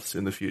podcast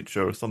in the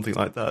future or something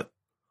like that?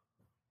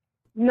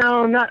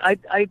 No, not.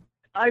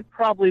 I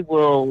probably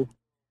will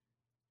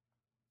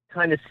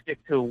kind of stick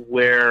to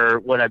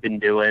what I've been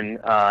doing.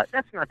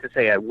 That's not to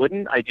say I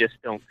wouldn't. I just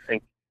don't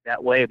think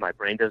that way. My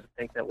brain doesn't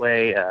think that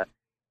way.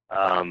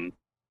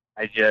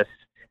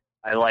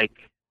 I like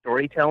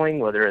storytelling,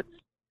 whether it's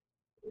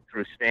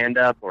through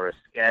stand-up or a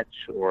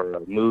sketch or a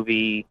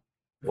movie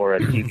or a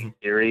TV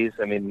series.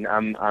 I mean,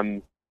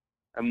 I'm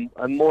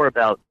more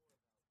about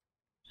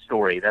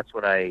story. That's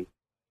what I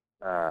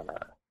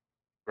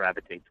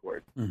gravitate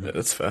toward. Mm-hmm. Yeah,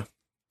 that's fair.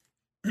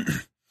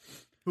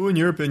 Who, in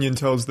your opinion,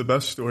 tells the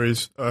best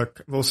stories?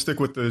 We'll stick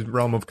with the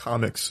realm of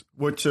comics.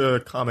 Which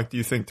comic do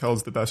you think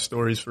tells the best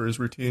stories for his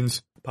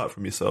routines? Apart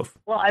from yourself.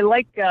 Well, I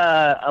like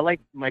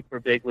Mike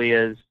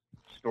Birbiglia's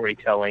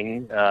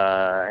storytelling,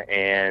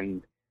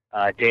 and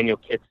Daniel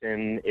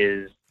Kitson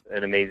is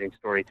an amazing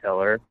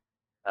storyteller.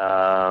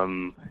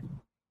 And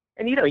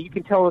and you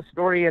can tell a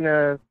story in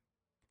a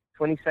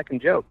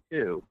 20-second joke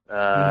too.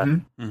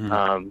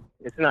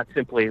 It's not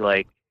simply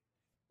like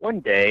one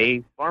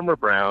day Farmer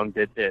Brown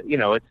did this.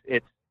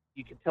 It's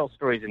you can tell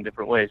stories in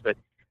different ways, but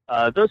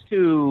those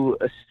two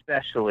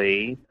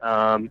especially.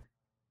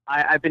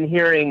 I've been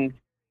hearing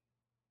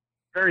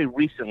very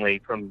recently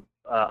from.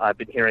 I've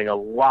been hearing a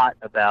lot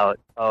about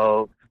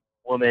a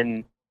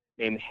woman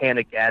named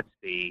Hannah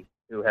Gadsby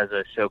who has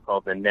a show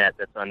called The Net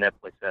that's on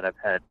Netflix that I've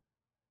had.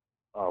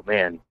 Oh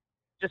man,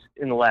 just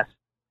in the last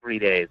 3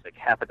 days, like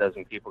half a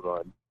dozen people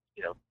going,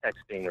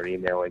 texting or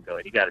emailing,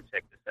 going, "You got to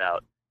check this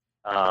out."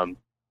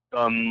 So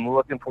I'm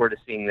looking forward to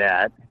seeing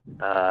that.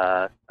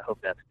 I hope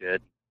that's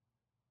good.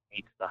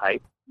 Meets the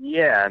hype.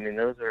 Yeah, I mean,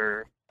 those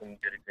are some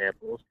good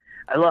examples.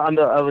 I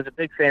was a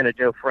big fan of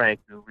Joe Frank,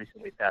 who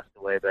recently passed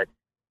away, but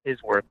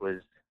his work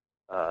was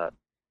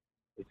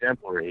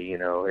exemplary.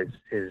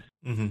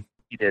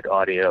 He did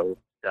audio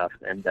stuff,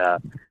 and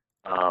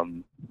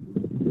and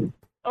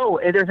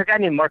there's a guy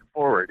named Mark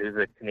Forward, who's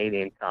a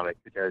Canadian comic,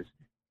 who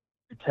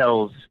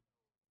tells.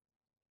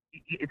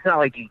 It's not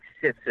like he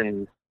sits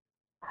and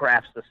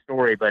crafts the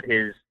story, but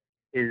his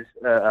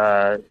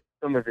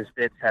some of his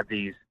bits have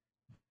these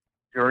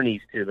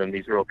journeys to them,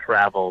 these real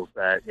travels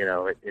that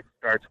it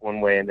starts one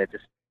way and it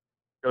just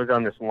goes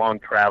on this long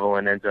travel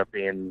and ends up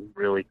being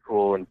really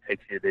cool and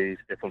takes you to these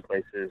different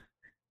places.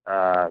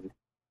 So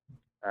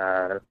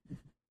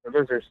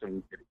those are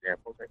some good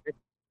examples, I think.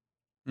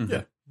 Mm-hmm.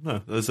 Yeah,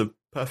 no, those are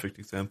perfect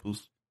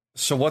examples.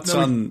 So what's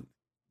on?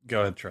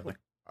 Go ahead, Charlie.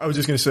 I was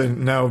just going to say,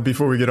 now,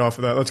 before we get off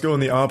of that, let's go in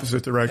the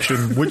opposite direction.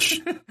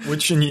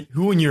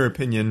 Who, in your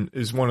opinion,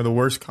 is one of the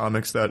worst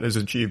comics that has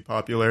achieved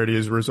popularity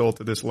as a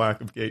result of this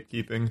lack of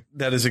gatekeeping?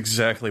 That is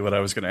exactly what I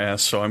was going to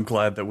ask, so I'm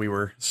glad that we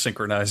were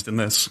synchronized in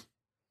this.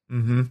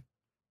 Mm-hmm.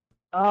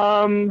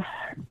 Oh,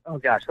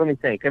 gosh, let me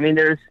think. I mean,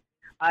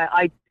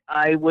 I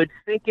would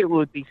think it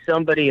would be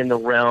somebody in the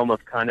realm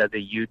of kind of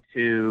the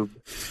YouTube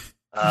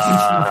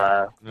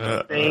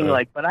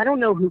thing, but I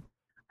don't know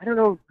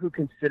who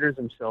considers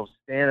themselves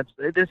stand-ups.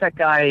 There's that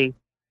guy,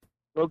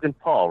 Logan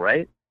Paul,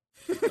 right?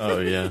 Oh,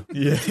 yeah.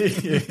 yeah.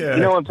 You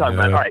know what I'm talking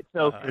about. All right.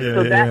 So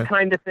that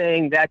kind of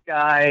thing, that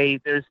guy,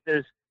 there's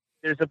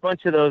a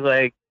bunch of those,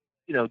 like,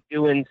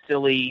 doing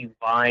silly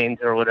vines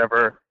or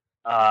whatever.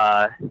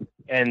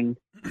 And,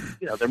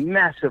 they're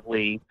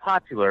massively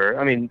popular.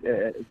 I mean,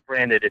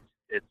 granted,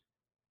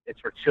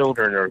 it's for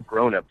children or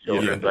grown-up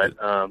children, but,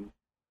 I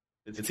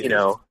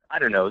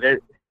don't know.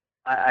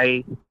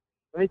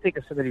 Let me think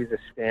of somebody who's a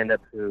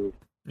stand-up who.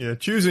 Yeah,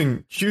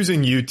 choosing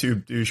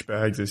YouTube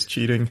douchebags is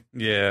cheating.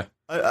 Yeah,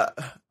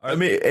 I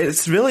mean,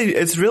 it's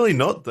really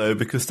not though,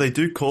 because they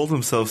do call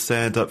themselves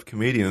stand-up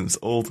comedians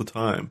all the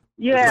time.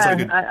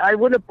 Yeah, I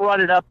would have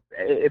brought it up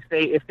if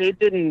they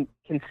didn't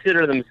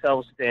consider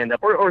themselves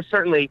stand-up, or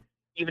certainly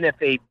even if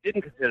they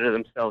didn't consider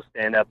themselves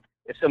stand-up.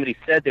 If somebody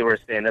said they were a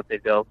stand-up,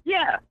 they'd go,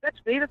 "Yeah, that's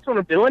me. That's what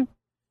I'm doing."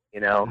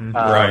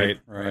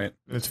 Right.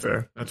 That's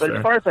fair. But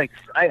as far as like,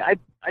 I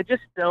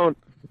just don't.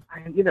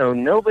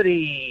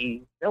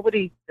 Nobody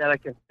that I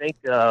can think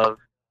of,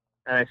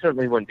 and I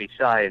certainly wouldn't be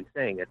shy in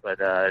saying it, but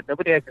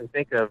nobody I can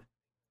think of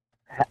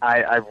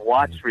I've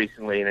watched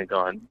recently and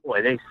gone,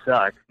 boy, they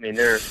suck. I mean,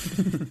 there's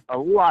a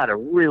lot of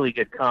really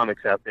good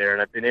comics out there,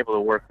 and I've been able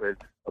to work with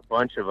a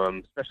bunch of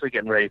them, especially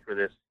getting ready for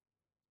this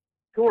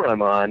tour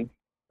I'm on,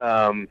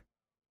 where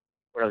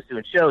I was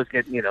doing shows,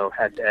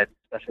 had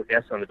special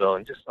guests on the bill,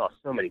 and just saw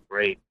so many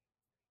great,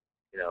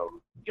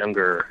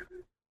 younger,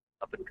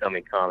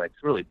 up-and-coming comics,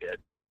 really good.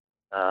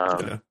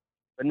 But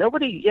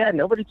nobody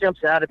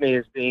jumps out at me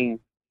as being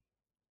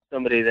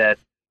somebody that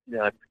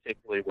I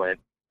particularly went,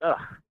 ugh,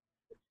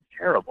 it's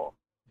terrible.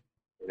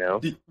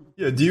 Do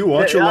you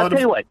watch a lot? I'll tell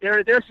you what,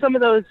 there's some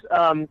of those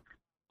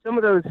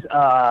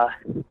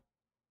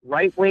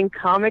right-wing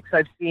comics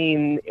I've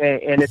seen,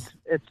 and it's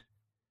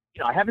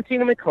I haven't seen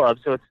them in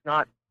clubs, so it's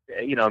not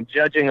I'm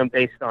judging them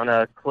based on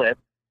a clip,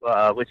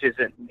 which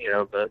isn't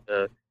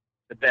the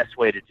best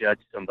way to judge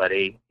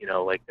somebody,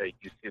 like a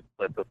YouTube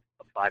clip of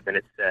a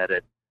 5-minute set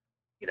at,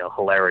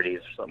 hilarities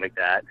or something like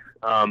that.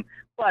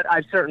 But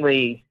I've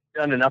certainly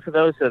done enough of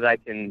those so that I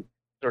can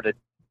sort of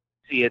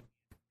see it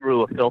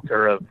through a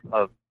filter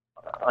of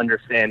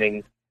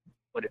understanding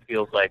what it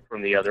feels like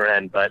from the other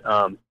end. But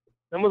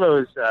some of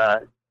those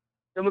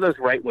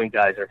right-wing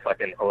guys are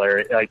fucking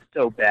hilarious, like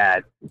so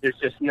bad. There's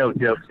just no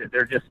jokes.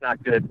 They're just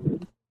not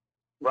good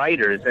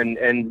writers.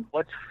 And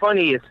what's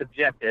funny is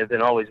subjective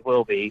and always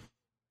will be.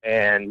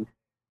 And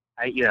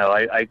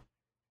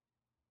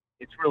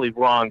it's really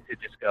wrong to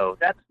just go,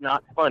 that's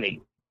not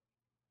funny.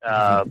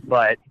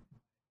 But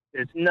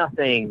there's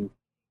nothing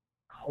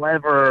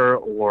clever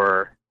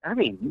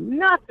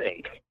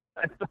nothing.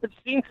 I've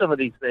seen some of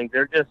these things.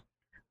 They're just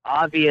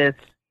obvious,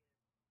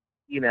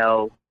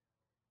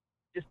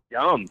 just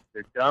dumb.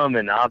 They're dumb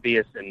and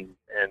obvious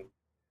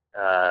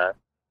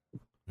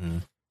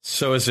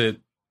So is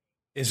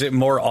it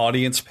more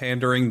audience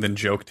pandering than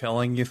joke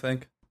telling, you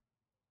think?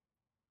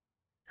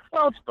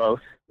 Well, it's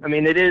both. I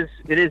mean, it is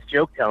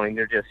joke telling.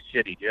 They're just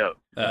shitty jokes.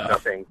 There's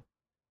nothing,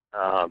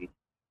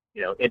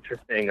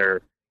 interesting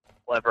or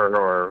clever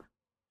or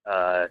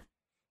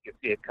you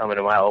see it coming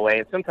a mile away.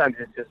 And sometimes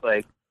it's just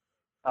like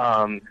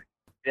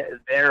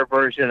their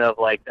version of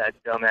like that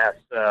dumbass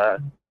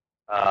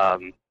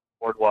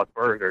Boardwalk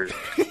Burgers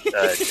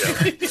joke.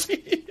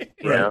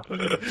 You know?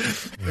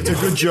 It's a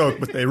good joke,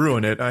 but they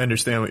ruin it. I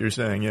understand what you're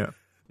saying. Yeah.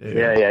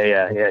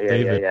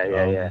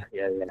 Yeah.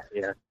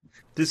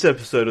 This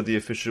episode of the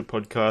official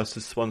podcast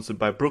is sponsored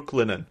by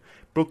Brooklinen.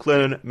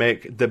 Brooklinen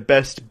make the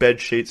best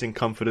bed sheets and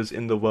comforters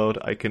in the world.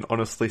 I can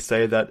honestly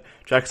say that.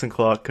 Jackson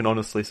Clark can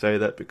honestly say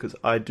that because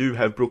I do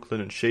have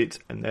Brooklinen sheets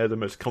and they're the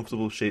most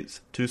comfortable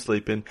sheets to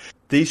sleep in.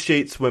 These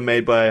sheets were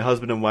made by a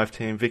husband and wife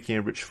team, Vicky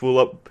and Rich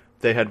Fulop.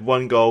 They had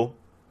one goal: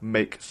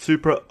 make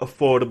super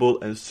affordable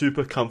and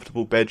super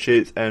comfortable bed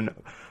sheets, and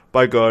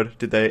by God,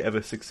 did they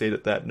ever succeed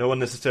at that. No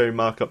unnecessary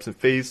markups and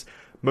fees.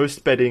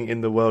 Most bedding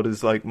in the world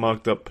is like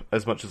marked up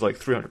as much as like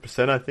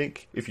 300%, I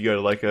think. If you go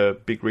to like a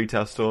big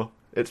retail store,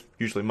 it's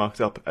usually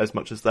marked up as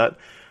much as that.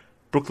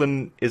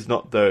 Brooklyn is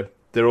not though.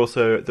 They're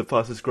also the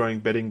fastest growing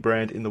bedding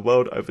brand in the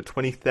world, over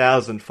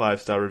 20,000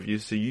 5-star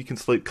reviews, so you can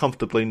sleep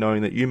comfortably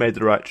knowing that you made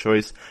the right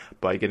choice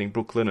by getting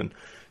Brooklinen.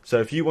 So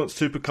if you want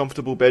super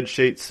comfortable bed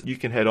sheets, you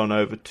can head on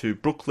over to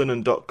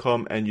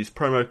brooklinen.com and use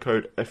promo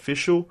code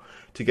OFFICIAL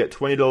to get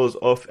 $20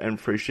 off and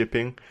free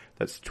shipping.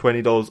 That's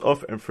 $20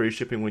 off and free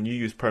shipping when you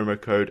use promo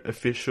code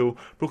OFFICIAL.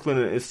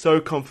 Brooklinen is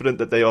so confident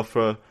that they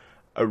offer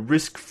a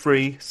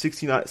risk-free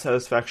 60-night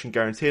satisfaction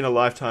guarantee and a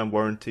lifetime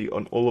warranty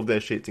on all of their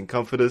sheets and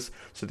comforters.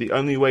 So the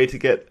only way to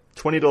get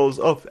 $20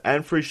 off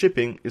and free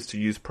shipping is to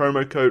use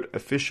promo code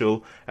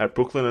OFFICIAL at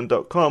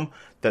brooklinen.com.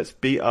 That's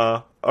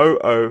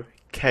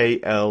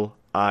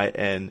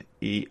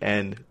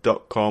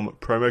BROOKLINEN.com,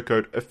 promo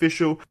code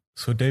OFFICIAL.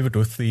 So, David,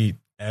 with the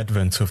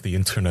advent of the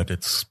internet,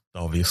 it's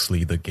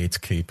obviously the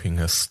gatekeeping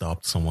has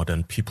stopped somewhat,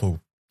 and people,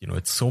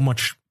 it's so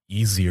much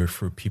easier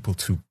for people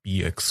to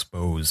be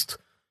exposed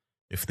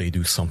if they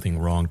do something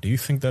wrong. Do you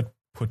think that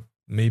put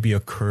maybe a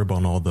curb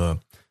on all the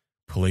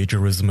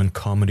plagiarism in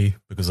comedy?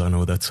 Because I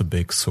know that's a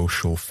big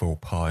social faux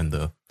pas in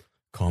the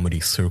comedy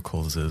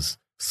circles, is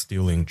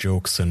stealing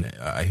jokes, and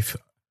I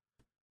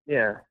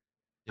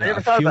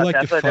never thought about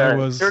that,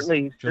 but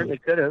certainly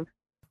could have.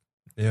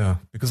 Yeah,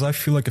 because I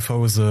feel like if I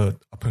was a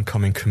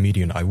up-and-coming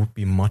comedian, I would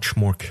be much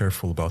more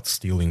careful about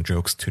stealing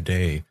jokes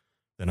today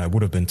than I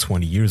would have been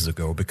 20 years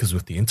ago, because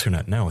with the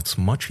internet now, it's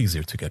much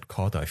easier to get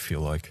caught, I feel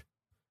like.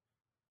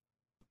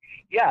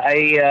 Yeah,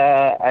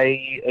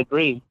 I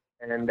agree,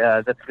 and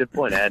that's a good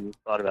point. I hadn't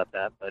thought about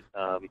that, but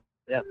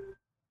yeah,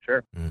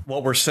 sure.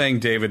 What we're saying,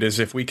 David, is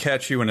if we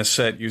catch you in a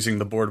set using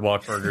the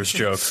Boardwalk Burgers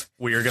joke,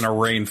 we are going to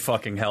rain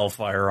fucking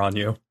hellfire on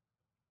you.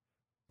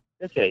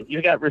 Okay,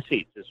 you got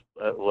receipts, is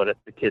what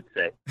the kids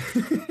say.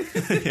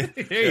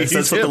 Yes,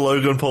 that's what the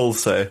Logan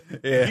Pauls say.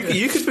 Yeah.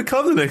 You could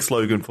become the next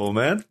Logan Paul,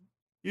 man.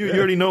 You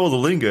already know all the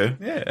lingo.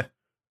 Yeah.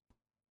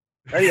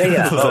 Oh,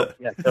 yeah.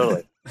 Yeah,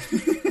 totally.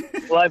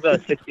 Well, I have a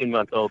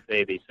 16-month-old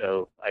baby,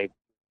 so I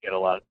get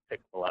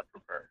pick a lot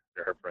from her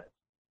to her friends.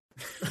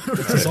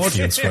 That's his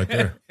audience right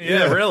there.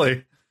 Yeah,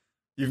 really.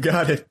 You've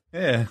got it.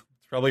 Yeah,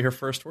 it's probably her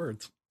first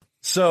words.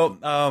 So,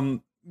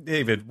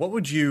 David, what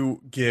would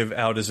you give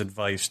out as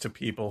advice to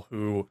people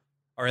who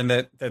are in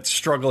that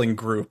struggling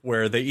group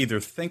where they either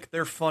think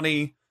they're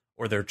funny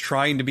or they're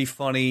trying to be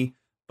funny,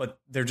 but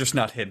they're just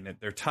not hitting it?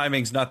 Their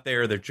timing's not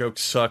there. Their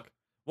jokes suck.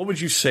 What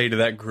would you say to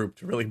that group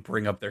to really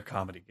bring up their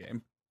comedy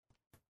game?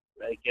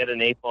 Get an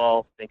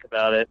 8-ball, think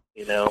about it,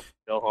 go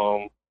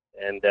home,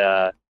 and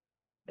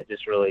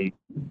just really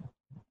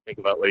think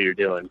about what you're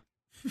doing.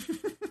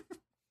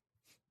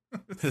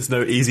 There's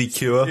no easy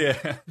cure.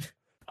 Yeah.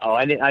 Oh,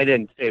 I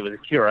didn't say it was a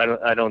cure.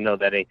 I don't know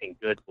that anything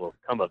good will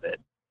come of it.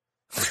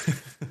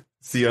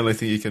 It's the only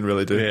thing you can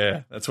really do.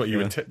 Yeah, that's what you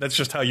would. That's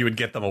just how you would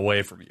get them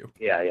away from you.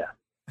 Yeah.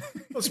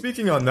 Well,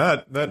 speaking on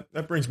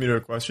that brings me to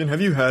a question.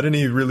 Have you had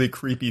any really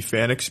creepy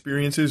fan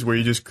experiences where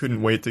you just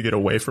couldn't wait to get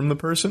away from the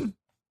person?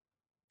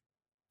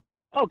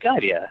 Oh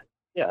God, yeah.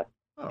 Oh.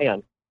 Hang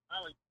on.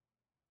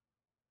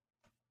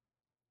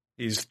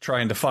 He's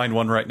trying to find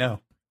one right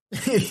now.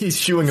 He's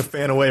shooing a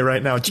fan away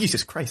right now.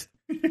 Jesus Christ.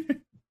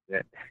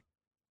 Yeah.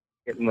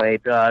 My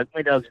dog.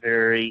 My dog's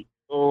very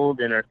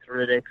old and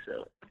arthritic,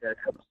 so got a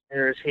couple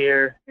stairs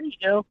here. Here you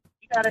go.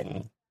 You got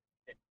it.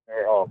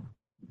 Girl.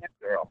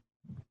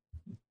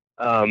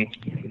 Yeah,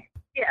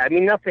 I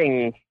mean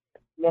nothing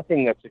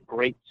that's a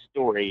great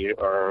story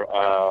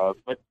or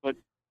but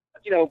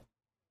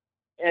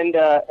and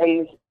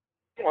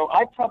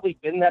I've probably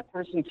been that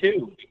person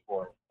too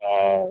before,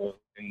 and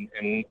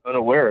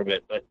unaware of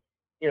it, but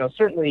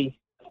certainly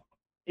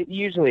it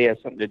usually has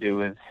something to do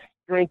with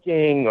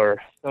drinking,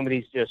 or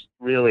somebody's just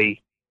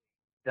really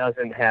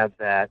doesn't have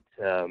that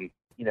sense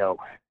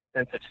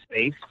of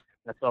space.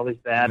 That's always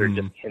bad, or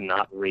just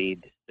cannot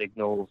read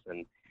signals.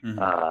 And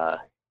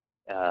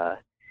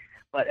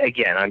but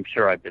again, I'm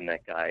sure I've been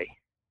that guy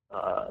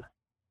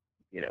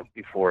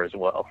before as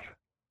well.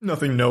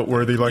 Nothing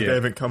noteworthy, like they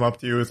haven't come up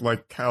to you with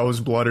like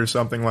cow's blood or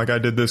something like I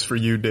did this for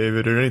you,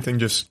 David, or anything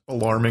just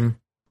alarming?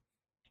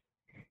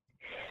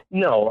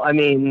 No, I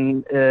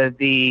mean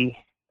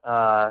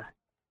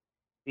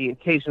the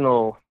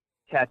occasional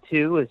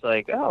tattoo is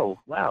like, oh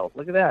wow,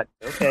 look at that.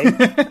 Okay,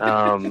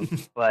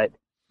 but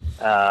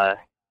I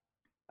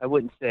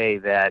wouldn't say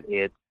that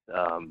it's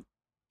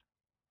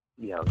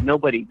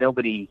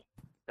nobody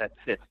that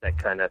fits that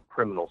kind of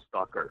criminal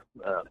stalker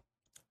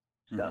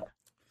stuff.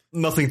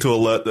 Nothing to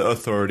alert the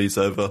authorities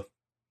over.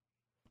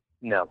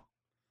 No.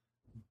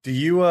 Do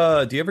you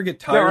ever get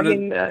tired? No,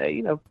 I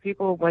mean,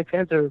 people, my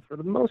fans are for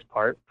the most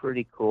part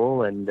pretty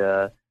cool and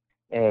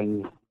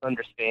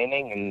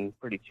understanding and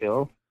pretty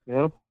chill. You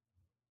know,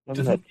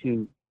 nothing that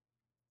too.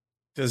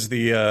 Does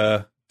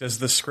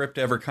the script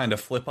ever kind of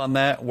flip on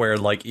that, where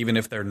like even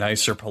if they're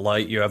nice or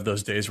polite, you have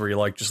those days where you're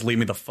like, just leave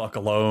me the fuck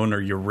alone,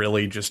 or you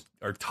really just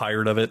are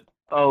tired of it?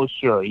 Oh,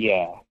 sure,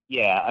 yeah.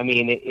 I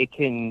mean,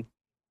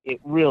 it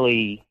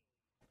really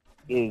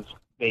is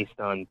based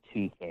on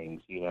two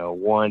things. You know,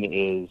 one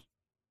is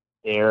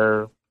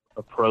their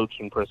approach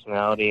and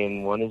personality,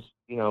 and one is,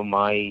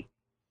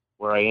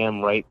 where I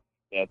am right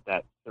at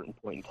that certain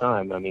point in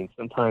time. I mean,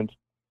 sometimes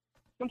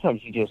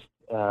you just,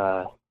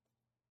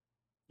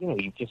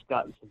 you've just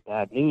gotten some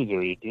bad news,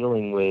 or you're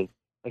dealing with,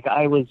 like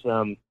I was,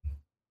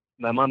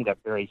 my mom got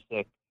very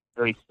sick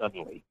very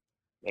suddenly,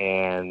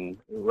 and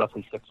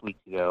roughly 6 weeks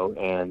ago,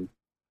 and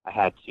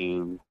I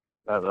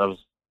was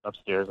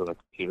upstairs on the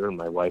computer, and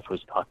my wife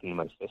was talking to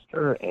my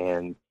sister,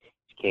 and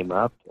she came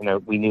up,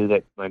 and we knew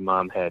that my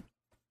mom had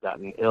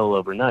gotten ill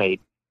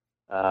overnight,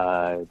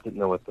 didn't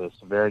know what the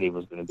severity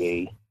was going to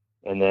be,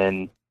 and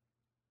then,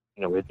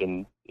 we'd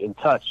been in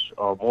touch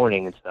all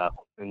morning and stuff,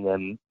 and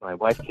then my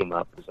wife came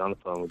up, was on the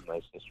phone with my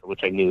sister,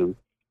 which I knew,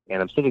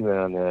 and I'm sitting there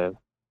on the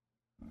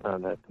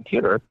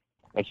computer,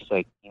 and she's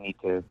like, you need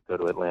to go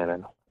to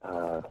Atlanta,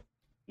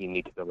 you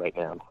need to go right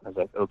now. I was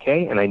like,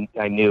 okay, and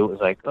I knew it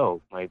was like,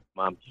 oh, my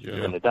mom's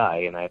going to die,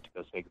 and I have to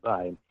go say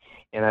goodbye,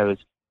 and it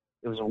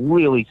was a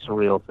really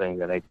surreal thing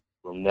that I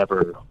will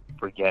never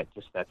forget,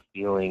 just that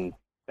feeling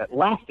that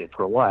lasted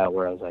for a while,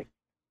 where I was like,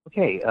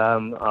 okay,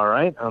 all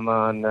right, I'm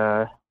on,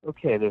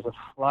 okay, there's a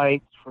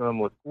flight from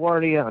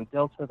LaGuardia on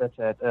Delta that's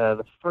at,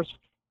 the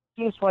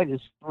soonest flight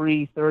is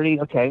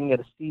 3:30, okay, I can get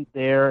a seat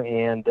there,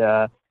 and,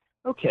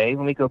 okay,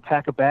 let me go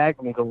pack a bag,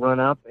 let me go run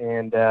up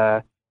and,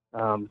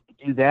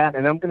 do that,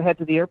 and I'm going to head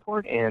to the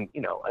airport, and,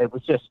 it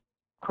was just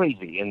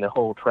crazy in the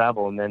whole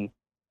travel, and then,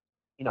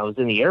 I was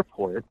in the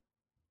airport,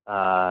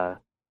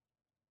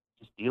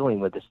 just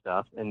dealing with this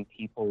stuff, and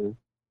people,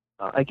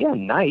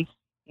 again, nice,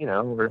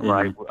 or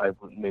I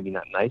maybe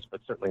not nice,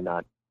 but certainly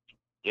not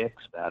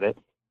dicks about it.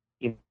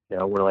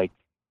 We're like,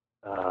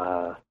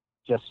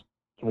 just,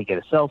 can we get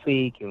a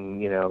selfie? Can,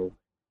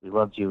 we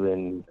loved you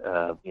in,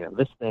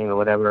 this thing or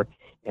whatever.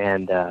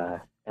 And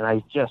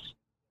I just,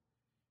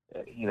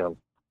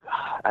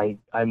 I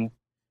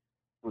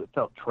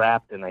felt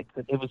trapped, and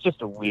it was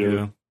just a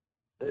weird,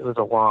 it was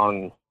a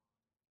long,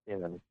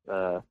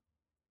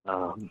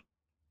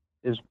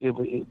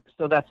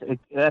 so that's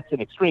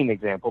an extreme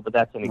example, but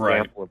that's an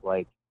example of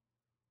like,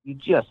 you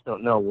just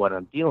don't know what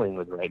I'm dealing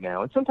with right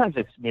now. And sometimes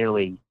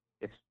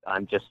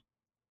I'm just,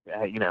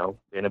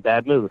 in a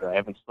bad mood, or I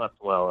haven't slept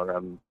well, or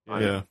I'm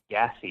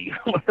gassy,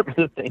 or whatever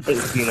the thing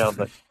is,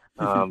 but,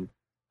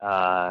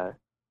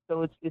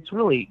 so it's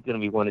really going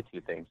to be one of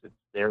two things. It's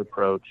their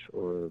approach,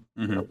 or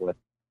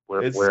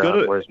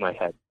where's my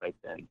head right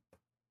then.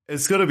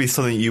 It's got to be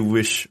something you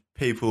wish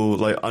people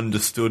like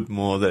understood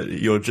more, that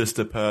you're just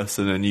a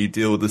person and you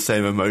deal with the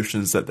same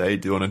emotions that they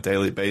do on a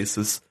daily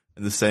basis,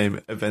 and the same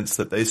events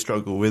that they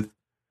struggle with.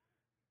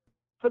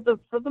 For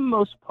the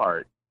most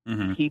part,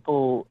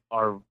 people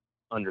are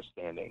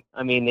understanding.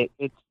 I mean,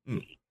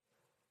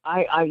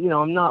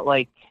 I'm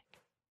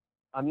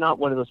not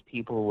one of those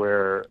people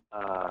where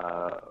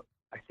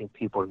I think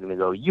people are going to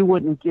go, you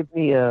wouldn't give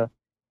me a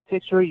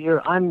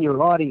picture. I'm your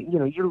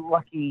audience. You're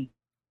lucky.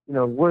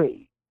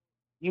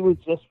 You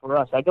exist for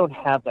us. I don't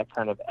have that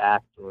kind of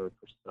act or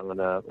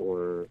persona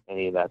or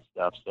any of that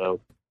stuff. So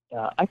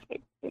I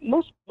think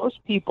most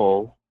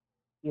people,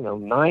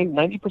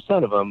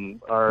 90% of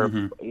them are.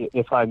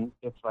 If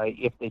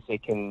they say,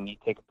 can you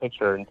take a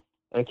picture, and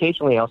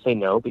occasionally I'll say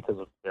no because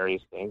of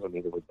various things. I'm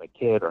either with my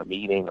kid or a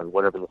meeting or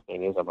whatever the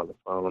thing is. I'm on the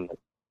phone.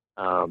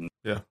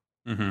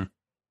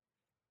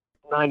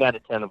 9 out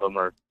of 10 of them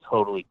are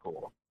totally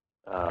cool,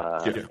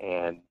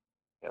 and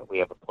we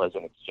have a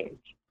pleasant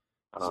exchange.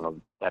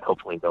 That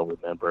hopefully they'll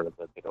remember,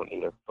 that they don't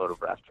need a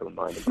photograph to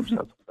remind them or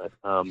something. But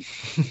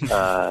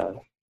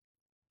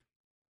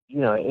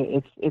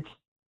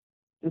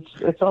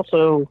it's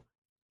also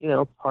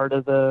part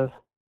of the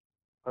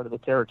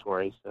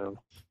territory. So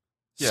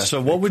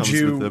So what would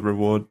you? With the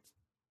reward.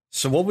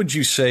 So what would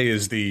you say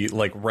is the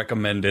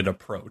recommended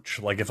approach?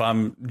 Like if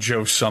I'm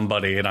Joe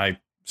somebody and I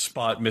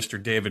spot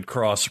Mr. David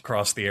Cross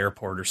across the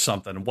airport or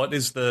something, what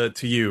is to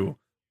you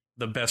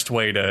the best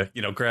way to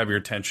grab your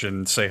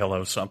attention, say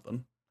hello,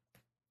 something?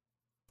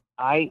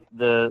 I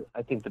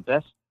think the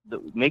best,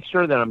 make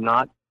sure that I'm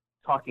not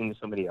talking to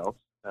somebody else,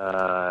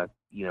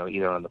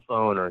 either on the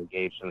phone or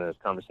engaged in a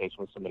conversation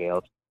with somebody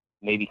else.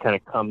 Maybe kind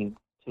of come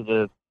to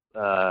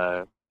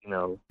the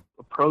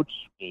approach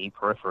me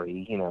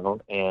periphery,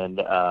 and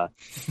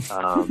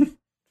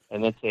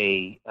and then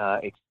say,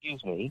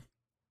 "Excuse me."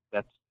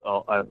 That's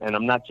all, and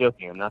I'm not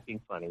joking. I'm not being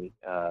funny.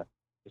 To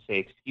say,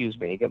 "Excuse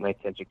me," get my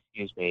attention.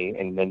 Excuse me,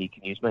 and then you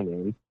can use my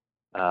name.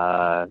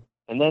 And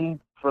then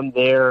from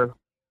there,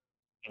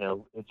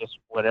 just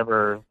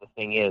whatever the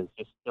thing is,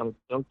 just don't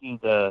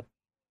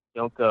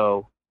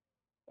go,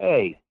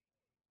 "Hey,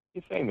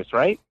 you're famous,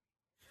 right?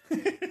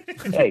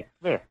 Hey,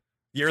 come here."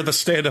 You're the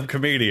stand-up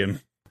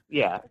comedian.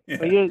 Yeah,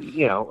 but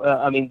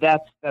I mean,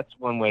 that's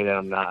one way that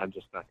I'm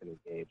just not going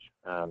to engage.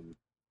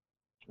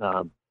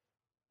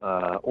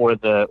 Or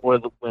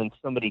when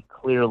somebody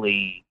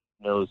clearly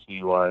knows who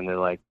you are and they're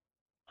like,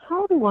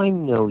 "How do I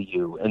know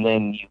you?" And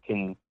then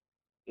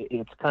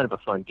it's kind of a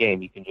fun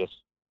game. You can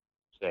just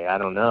say, "I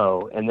don't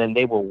know," and then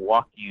they will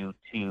walk you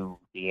to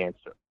the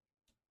answer.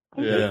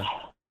 Yeah.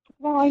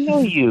 Well, I know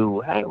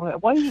you.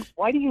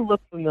 Why do you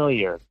look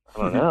familiar? I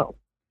don't know.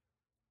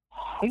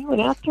 Are you an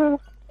actor?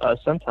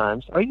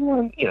 Sometimes. Are you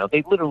on?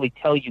 They literally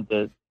tell you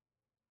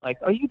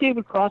are you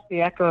David Cross,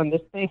 the actor on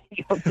this thing?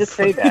 Just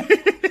say that.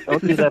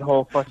 Don't do that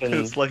whole fucking.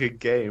 It's like a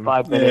game.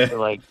 5 minutes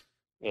or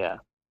yeah.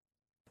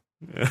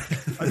 Yeah.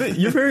 I think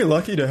you're very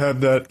lucky to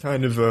have that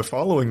kind of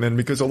following then,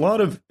 because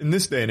in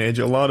this day and age,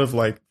 a lot of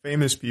like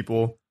famous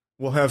people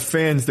will have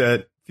fans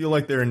that feel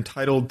like they're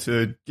entitled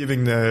to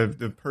giving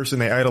the person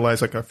they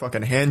idolize like a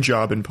fucking hand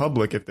job in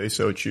public if they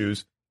so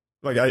choose.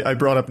 Like I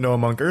brought up Noah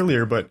Monk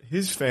earlier, but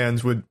his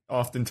fans would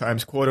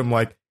oftentimes quote him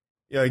like,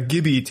 "Yeah,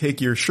 Gibby,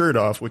 take your shirt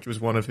off," which was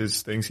one of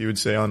his things he would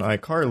say on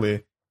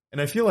iCarly. And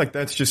I feel like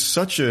that's just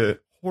such a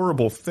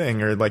horrible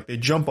thing, or like they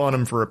jump on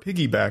him for a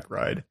piggyback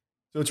ride.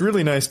 So it's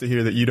really nice to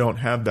hear that you don't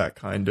have that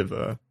kind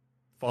of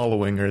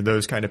following or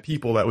those kind of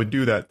people that would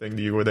do that thing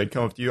to you, where they'd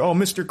come up to you, "Oh,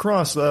 Mr.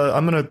 Cross,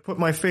 I'm gonna put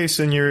my face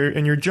in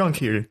your junk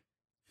here,"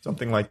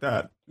 something like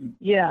that.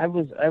 Yeah, I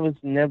was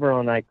never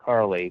on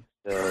iCarly,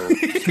 so.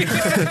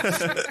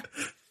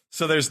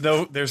 So there's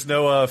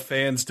no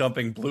fans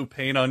dumping blue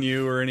paint on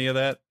you or any of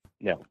that?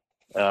 No.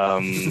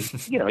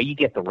 You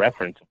get the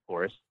reference, of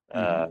course,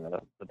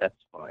 but that's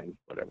fine.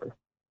 Whatever.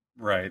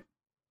 Right.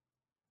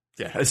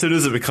 Yeah, as soon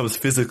as it becomes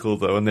physical,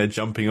 though, and they're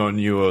jumping on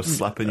you or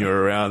slapping you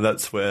around,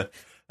 that's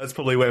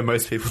probably where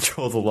most people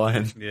draw the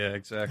line. Yeah,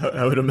 exactly.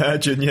 I would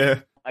imagine, yeah.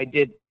 I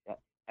did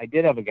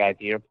have a guy at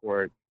the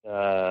airport,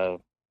 not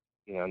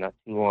too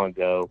long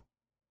ago.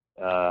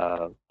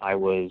 I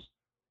was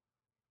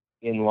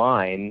in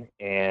line,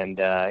 and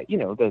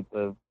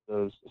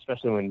those,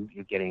 especially when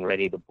you're getting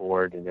ready to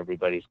board and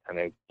everybody's kind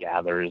of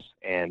gathers,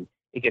 and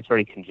it gets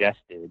very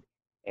congested,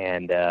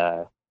 and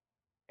I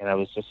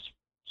was just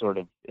sort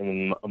of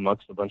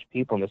amongst a bunch of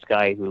people, and this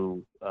guy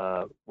who,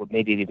 what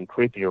made it even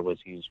creepier was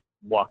he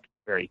walked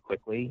very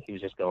quickly. He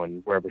was just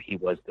going wherever he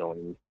was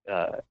going.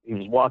 He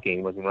was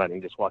walking, wasn't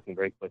running, just walking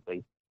very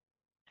quickly.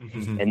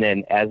 Mm-hmm. And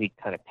then as he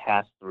kind of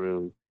passed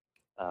through,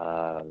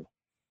 kind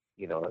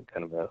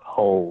of a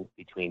hole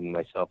between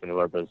myself and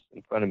whoever's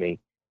in front of me,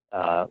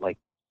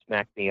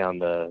 smacked me on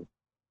the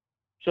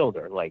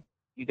shoulder, like,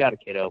 "You got it,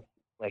 kiddo."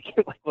 Like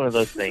one of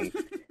those things,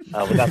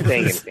 without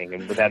saying anything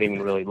and without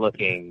even really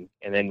looking,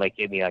 and then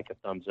gave me a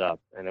thumbs up,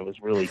 and it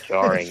was really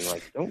jarring.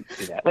 Like, don't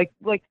do that. Like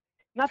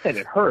not that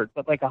it hurt,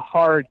 but a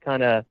hard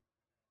kind of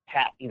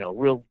pat,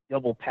 real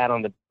double pat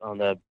on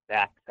the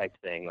back type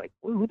thing. Like,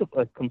 who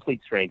a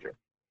complete stranger.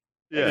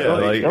 Yeah,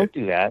 don't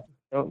do that.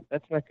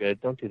 That's not good.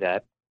 Don't do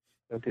that.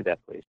 Don't do that,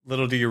 please.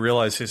 Little do you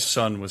realize his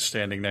son was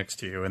standing next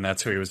to you, and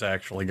that's who he was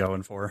actually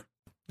going for.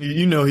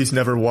 He's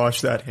never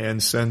washed that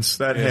hand since.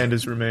 That hand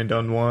has remained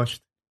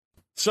unwashed.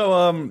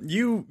 So,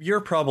 you're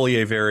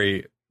probably a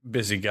very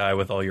busy guy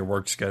with all your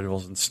work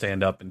schedules and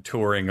stand-up and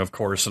touring, of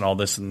course, and all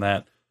this and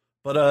that.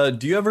 But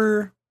do you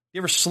ever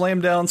slam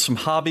down some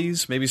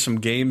hobbies, maybe some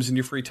games in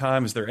your free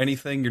time? Is there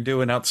anything you're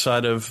doing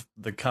outside of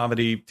the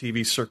comedy,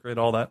 TV circuit,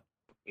 all that?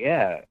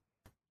 Yeah.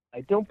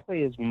 I don't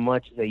play as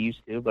much as I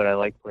used to, but I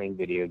like playing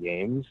video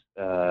games.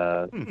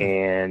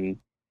 And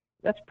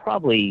that's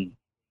probably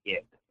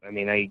it. I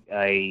mean,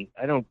 I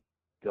don't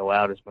go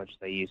out as much as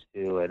I used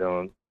to. I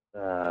don't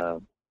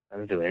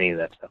do any of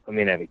that stuff. I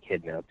mean, I have a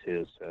kid now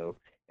too, so,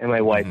 and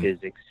my wife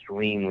is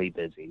extremely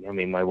busy. I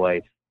mean, my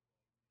wife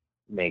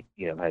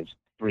has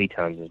 3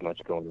 times as much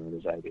going on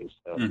as I do.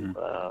 So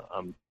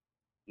I'm,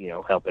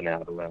 helping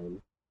out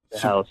around the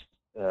house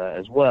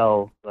as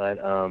well. But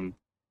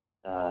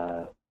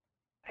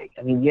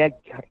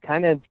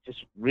kind of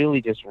just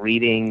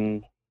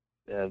reading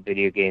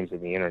video games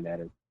and the internet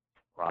is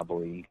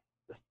probably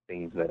the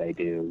things that I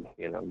do,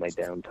 in my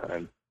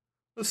downtime.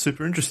 That's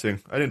super interesting.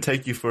 I didn't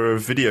take you for a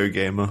video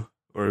gamer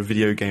or a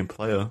video game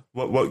player.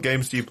 What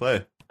games do you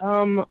play?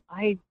 I'm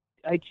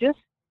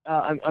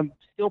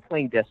still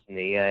playing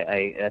Destiny.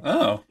 That's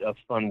a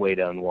fun way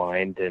to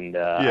unwind, and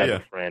I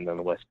have a friend on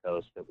the West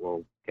Coast that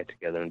will get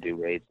together and do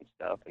raids and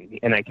stuff,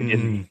 and I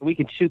can we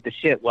can shoot the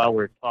shit while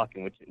we're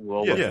talking,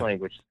 while we're playing,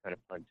 which is kind of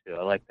fun too.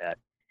 I like that.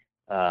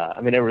 I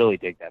really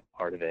dig that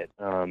part of it.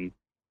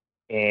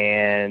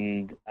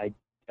 And I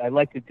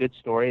like a good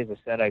story. As I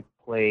said, I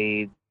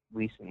played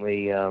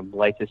recently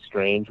Life is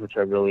Strange, which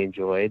I really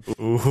enjoyed.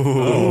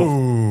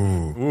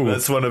 Ooh.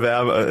 That's one of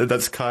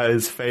that's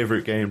Kai's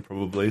favorite game,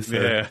 probably. So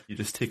Yeah. you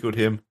just tickled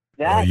him.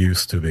 That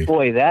used to be.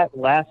 Boy, that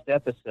last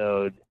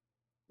episode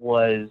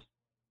was,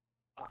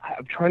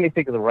 I'm trying to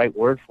think of the right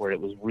word for it.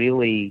 It was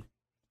really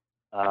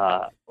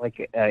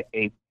like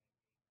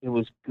it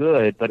was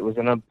good, but it was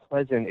an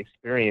unpleasant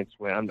experience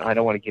where I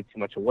don't want to give too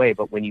much away,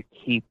 but when you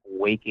keep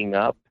waking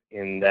up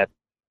in that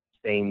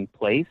same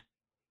place,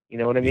 you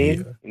know what I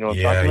mean? You know what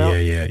I'm talking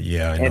about?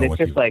 Yeah. And it's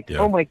just like,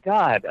 oh my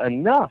God,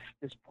 enough.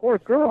 This poor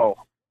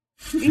girl.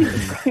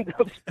 Jesus Christ,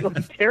 I was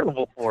feeling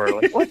terrible for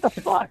her. Like, what the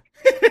fuck?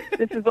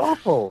 This is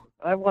awful.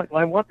 I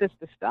want this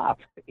to stop,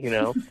 you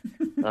know?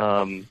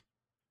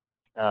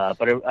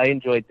 But I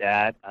enjoyed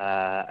that.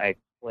 I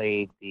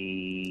played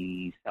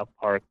the South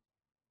Park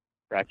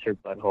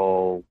Fractured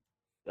Butthole.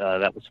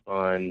 That was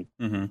fun.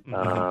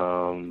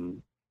 Mm-hmm.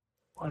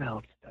 What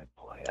else did I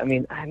play? I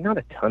mean, not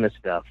a ton of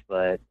stuff,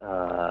 but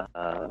I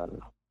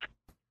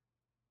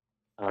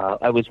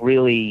was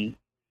really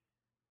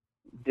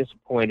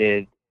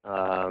disappointed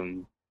by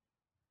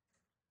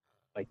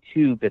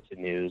two bits of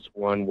news.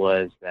 One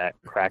was that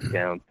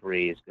Crackdown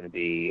 3 is going to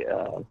be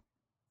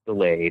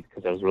delayed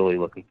because I was really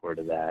looking forward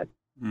to that.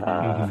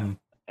 I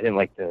didn't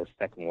like the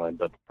second one,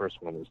 but the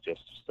first one was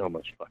just so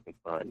much fucking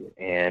fun.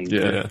 And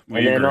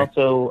then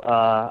also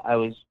I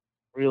was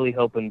really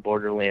hoping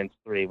Borderlands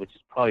 3, which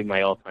is probably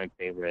my all-time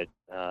favorite,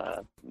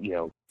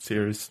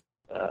 series.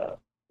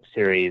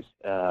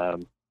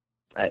 I'd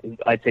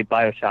say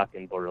BioShock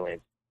and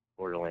Borderlands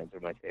are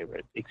my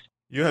favorite.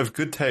 You have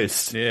good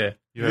taste. Yeah,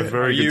 you have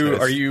very good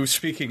taste. Are you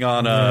speaking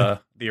on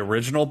the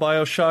original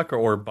BioShock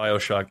or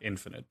BioShock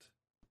Infinite?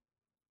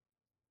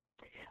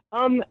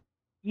 You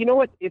know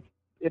what? If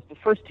the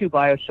first two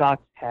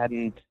BioShocks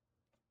hadn't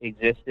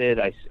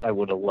existed, I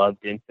would have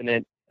loved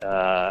Infinite,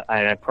 and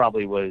I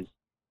probably was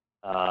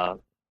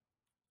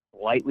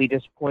slightly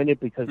disappointed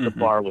because the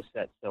bar was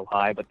set so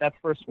high. But that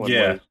first one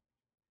was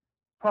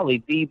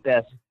probably the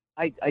best.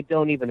 I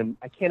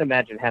can't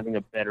imagine having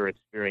a better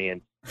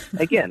experience.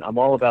 Again, I'm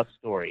all about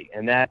story,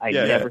 and that I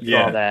never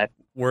saw that.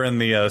 We're in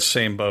the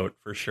same boat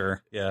for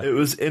sure. Yeah, it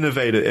was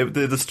innovative.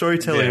 The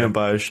storytelling in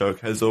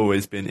BioShock has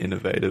always been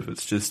innovative.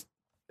 It's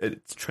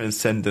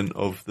transcendent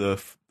of the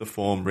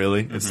form,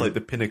 really. It's like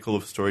the pinnacle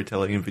of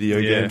storytelling in video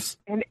games.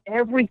 And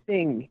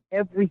everything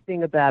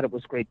about it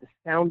was great. The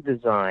sound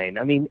design,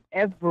 I mean,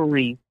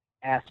 every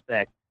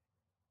aspect.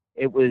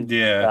 It was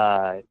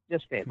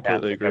just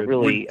fantastic. I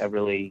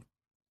really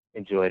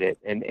enjoyed it.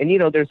 And you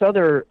know, there's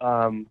other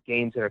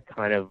games that are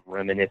kind of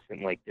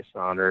reminiscent, like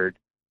Dishonored.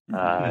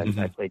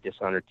 I played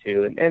Dishonored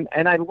 2,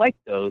 and I like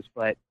those,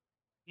 but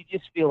you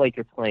just feel like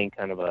you're playing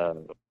kind of a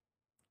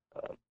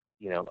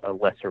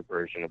lesser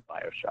version of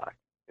BioShock,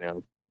 you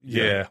know?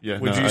 Yeah.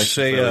 Would you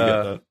say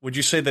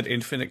that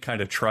Infinite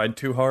kind of tried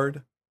too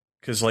hard?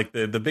 Because like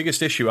the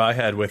biggest issue I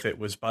had with it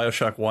was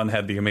BioShock 1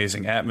 had the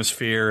amazing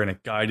atmosphere and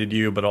it guided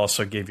you, but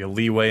also gave you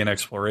leeway and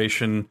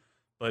exploration.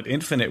 But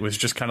Infinite was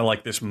just kind of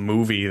like this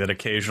movie that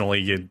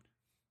occasionally you'd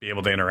be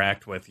able to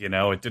interact with, you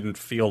know? It didn't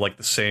feel like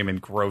the same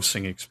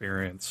engrossing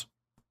experience.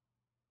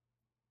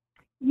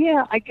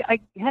 Yeah, I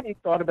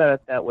hadn't thought about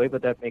it that way,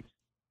 but that makes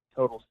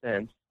total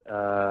sense.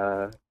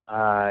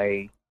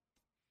 I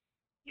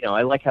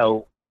like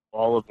how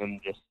all of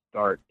them just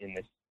start in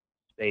this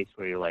space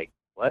where you're like,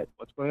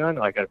 what's going on?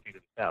 Oh, I got to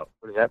figure this out.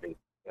 What does that mean?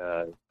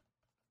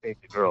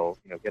 Save the girl,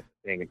 get the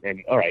thing, and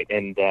then all right.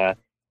 And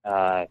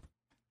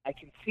I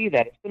can see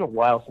that. It's been a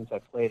while since I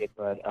played it,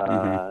 but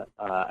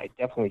I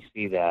definitely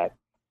see that.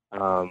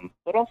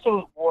 But also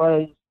it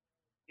was,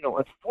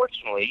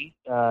 unfortunately,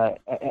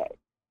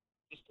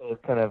 just to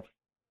kind of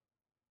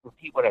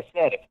repeat what I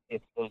said,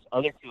 if those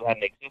other two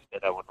hadn't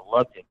existed, I would have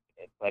loved it.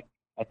 But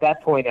at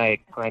that point, I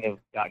had kind of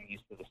gotten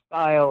used to the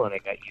style, and I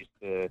got used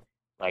to,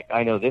 like,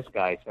 I know this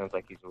guy sounds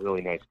like he's a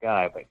really nice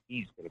guy, but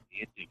he's going to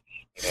be a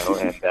douche,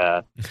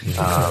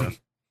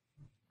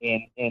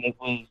 and it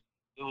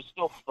was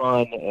still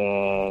fun,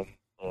 and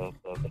the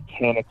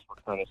mechanics were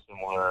kind of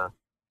similar,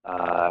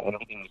 and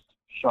everything was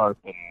sharp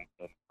and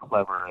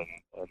clever,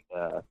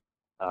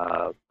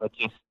 but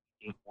just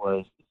it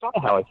was sort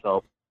of how I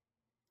felt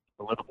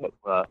a little bit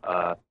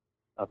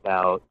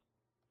about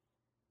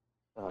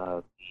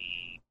the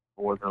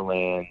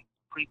Borderlands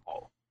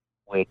prequel,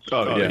 which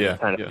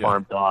kind of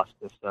farmed off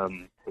to this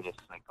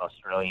like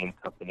Australian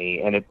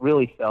company, and it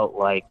really felt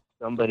like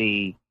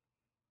somebody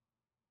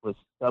was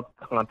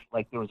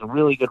like there was a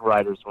really good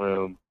writer's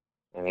room,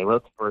 and they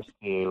wrote the first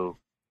two,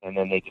 and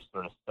then they just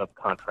sort of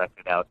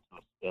subcontracted out to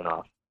a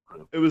spin-off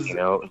group. It was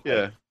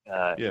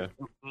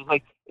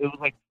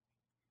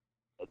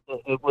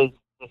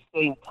the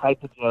same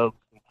type of jokes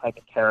and type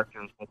of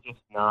characters, but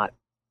just not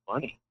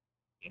funny,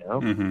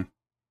 Mm-hmm.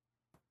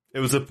 It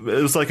was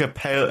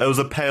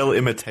a pale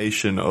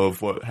imitation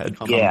of what had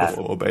come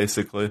before,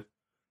 basically.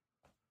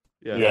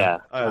 Yeah.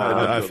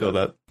 I feel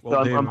that.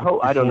 Well, so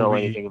I don't know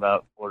anything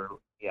about Border.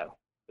 Yeah,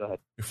 go ahead.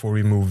 Before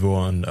we move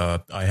on,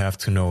 I have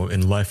to know,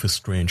 in Life is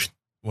Strange,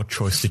 What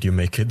choice did you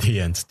make at the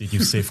end? Did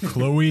you save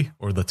Chloe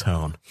or the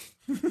town?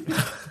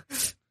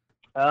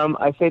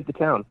 I saved the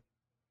town.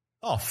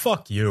 Oh,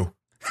 fuck you.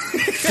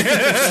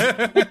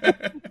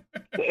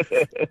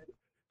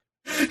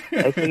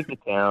 I saved the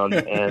town,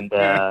 and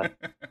God,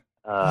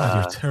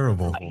 you're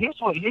terrible. here's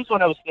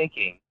what I was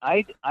thinking.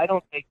 I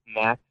don't think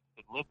Max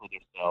could live with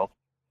herself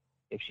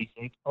if she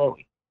saved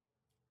Chloe.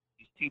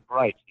 She's too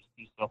bright. She's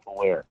too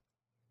self-aware,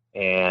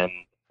 and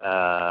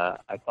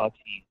I thought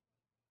she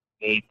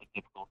made the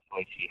difficult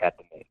choice she had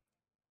to make.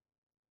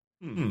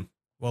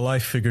 Well, I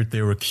figured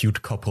they were a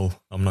cute couple.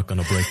 I'm not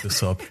going to break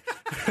this up.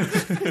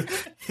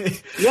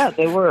 Yeah,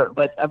 they were,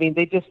 but I mean,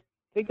 they just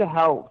think of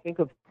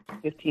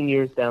 15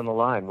 years down the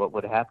line, what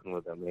would happen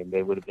with them? I mean,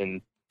 they would have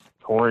been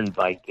torn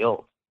by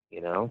guilt,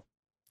 you know?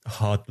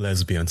 Hot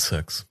lesbian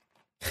sex.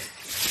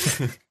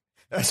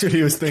 That's what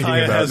he was thinking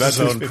Kaya about. has That's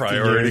his his own 15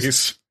 priorities.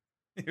 years.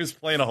 He was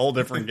playing a whole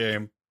different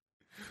game.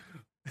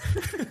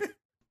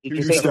 Did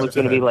you think it was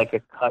going to be like a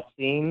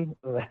cutscene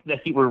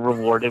that you were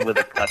rewarded with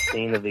a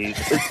cutscene of these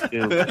two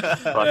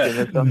fucking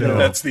or something? No.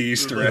 That's the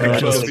Easter No, I egg. don't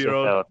Just think your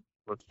own- that's how it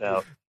works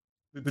out.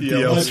 The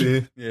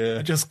DLC. I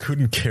Yeah. just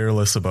couldn't care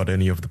less about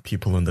any of the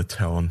people in the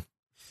town.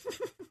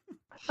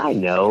 I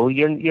know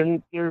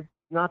you're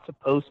not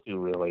supposed to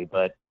really,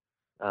 but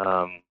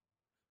I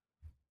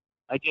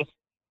just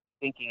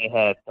thinking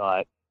ahead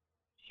thought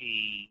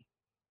she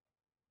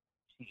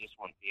just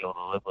wouldn't be able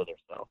to live with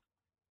herself.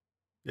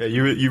 Yeah,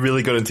 you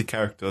really got into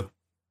character.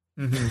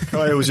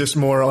 Kaya was just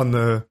more on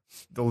the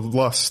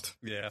lust.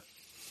 Yeah.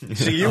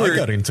 So you I were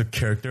got into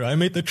character. I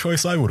made the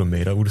choice I would have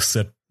made. I would have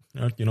said,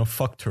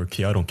 fuck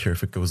Turkey. I don't care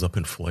if it goes up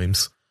in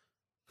flames.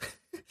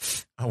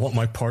 I want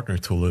my partner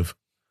to live.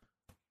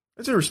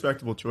 It's a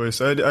respectable choice.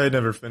 I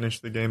never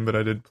finished the game, but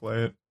I did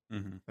play it.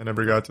 I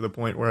never got to the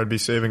point where I'd be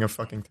saving a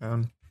fucking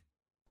town.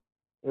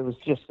 It was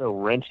just so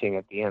wrenching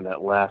at the end.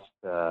 That last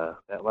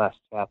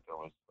chapter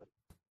was.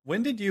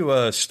 When did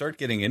you start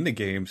getting into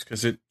games?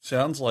 Because it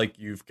sounds like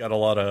you've got a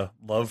lot of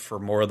love for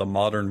more of the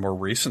modern, more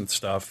recent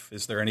stuff.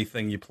 Is there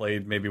anything you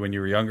played maybe when you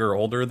were younger or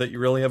older that you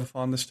really have a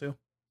fondness to?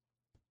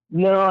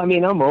 No, I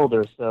mean I'm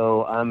older,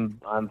 so I'm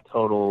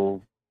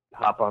total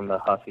hop on the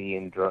Huffy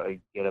and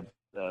get a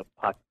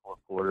pocket full of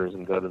quarters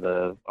and go to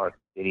the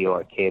video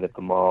arcade at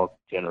the mall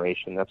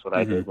generation. That's what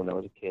I did when I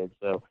was a kid.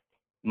 So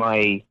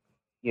I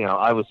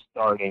was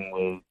starting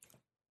with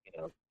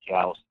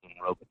Joust and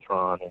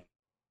Robotron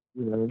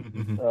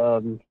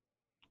and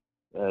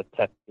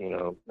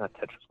not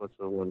Tetris. What's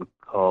the one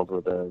called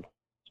with a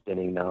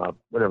spinning knob?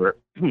 Whatever.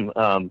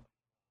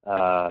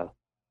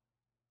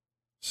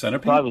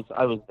 Centipede? So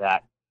I was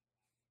that.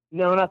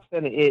 No, not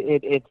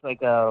Centipede. It's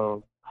like a.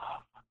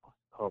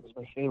 It was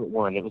my favorite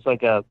one. It was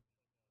like there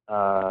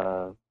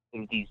were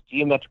these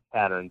geometric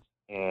patterns,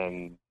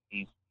 and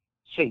these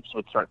shapes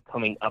would start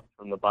coming up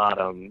from the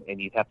bottom, and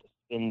you'd have to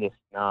spin this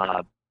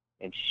knob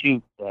and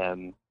shoot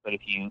them. But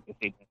if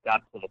they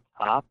got to the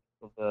top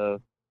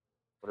of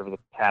whatever the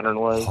pattern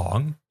was,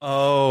 Pong?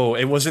 Oh,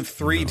 it wasn't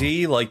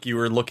 3D, like you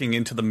were looking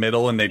into the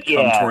middle and they'd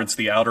come towards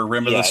the outer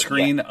rim of the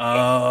screen.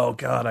 Oh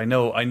God, I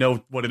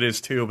know what it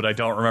is too, but I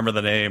don't remember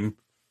the name.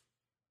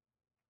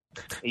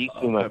 it used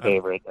to be my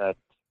favorite.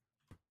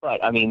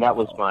 But I mean, that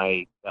was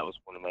one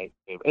of my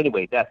favorite.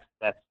 Anyway, that's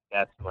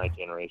my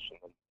generation,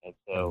 and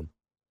so.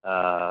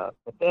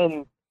 But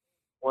then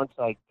once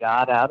I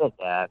got out of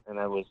that, and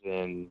I was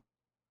in,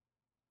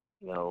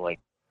 like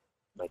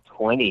my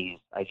 20s,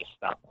 I just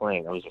stopped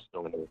playing. I was just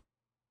going to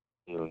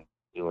doing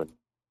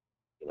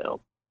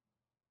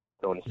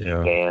going to see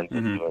bands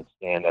and doing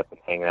stand up and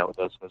hanging out with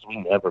those because we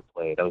never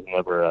played. I was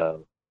never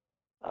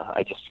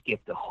I just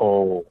skipped the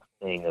whole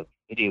thing of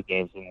video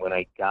games, and when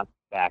I got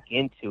back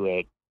into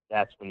it,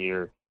 that's when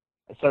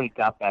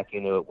got back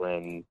into it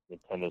when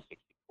Nintendo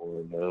 64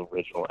 and the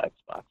original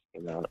Xbox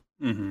came out.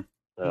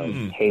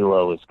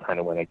 Halo is kind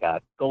of when I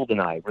got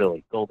GoldenEye.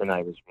 Really,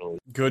 GoldenEye was really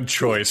good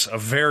choice. A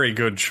very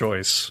good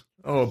choice.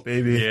 Oh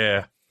baby,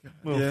 Yeah.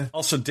 well, yeah.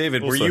 Also,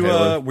 David, Also were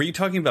Halo. you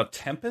talking about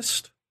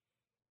Tempest?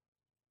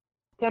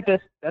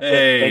 Tempest. That's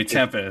Hey, it. Thank you.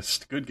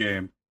 Tempest. Good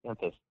game.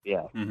 Tempest.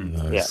 Yeah.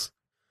 Nice.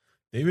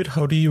 David,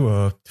 how do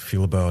you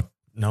feel about,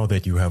 now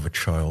that you have a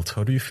child,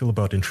 how do you feel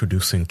about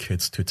introducing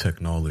kids to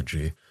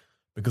technology?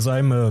 Because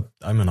I'm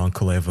an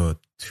uncle, I have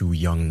 2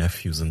 young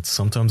nephews, and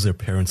sometimes their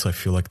parents, I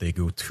feel like they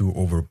go too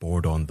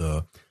overboard on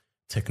the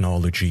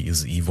technology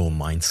is evil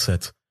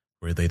mindset,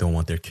 where they don't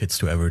want their kids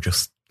to ever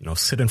just,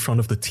 sit in front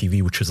of the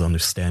TV, which is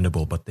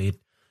understandable, but they,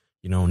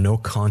 no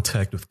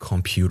contact with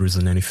computers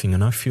and anything.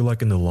 And I feel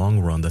like in the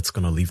long run, that's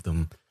going to leave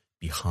them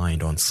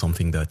behind on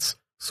something that's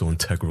so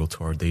integral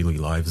to our daily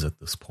lives at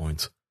this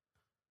point.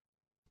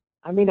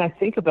 I mean, I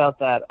think about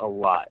that a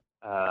lot,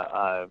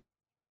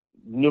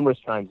 numerous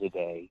times a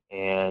day,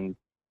 and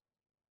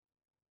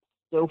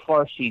so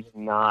far she's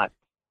not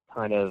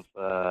kind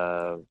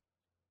of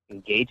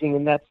engaging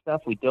in that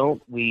stuff.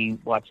 We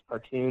watch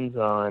cartoons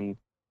on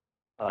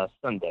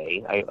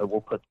Sunday. I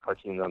will put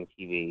cartoons on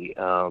the TV,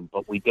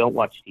 but we don't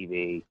watch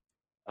TV.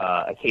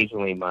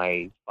 Occasionally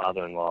my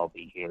father-in-law will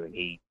be here, and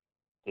he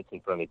sits in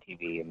front of the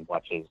TV and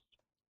watches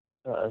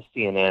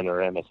CNN or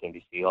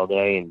MSNBC all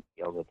day and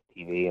yells at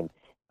the TV, and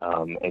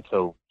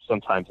so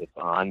sometimes it's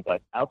on,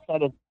 but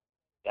outside of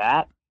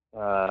that,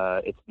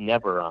 it's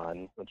never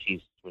on when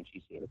she's seeing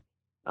it.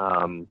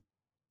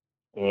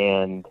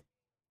 And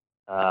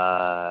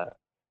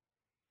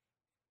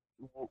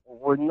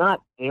we're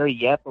not there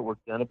yet, but we're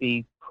gonna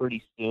be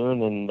pretty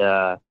soon. And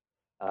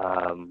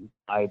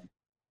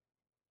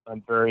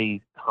I'm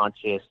very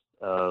conscious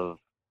of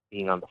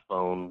being on the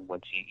phone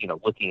when she,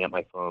 looking at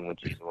my phone when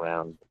she's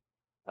around.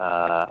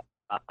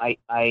 I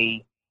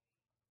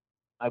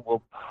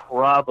will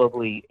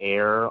probably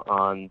err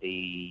on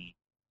the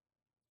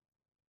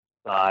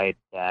side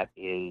that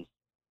is,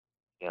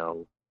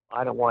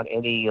 I don't want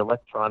any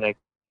electronic,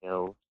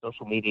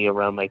 social media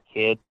around my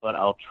kid, but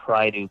I'll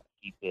try to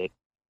keep it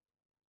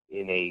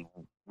in a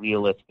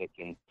realistic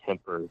and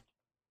tempered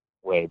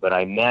way. But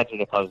I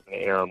imagine if I was going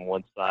to err on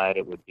one side,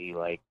 it would be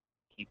like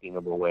keeping her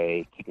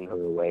away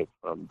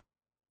from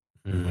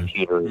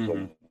computers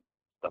and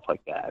stuff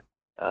like that.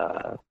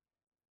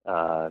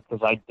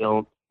 Because I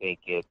don't think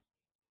it's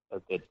a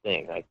good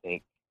thing. I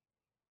think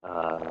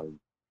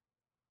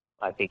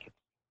it's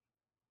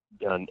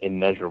done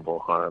immeasurable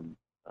harm,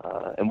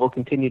 and will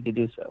continue to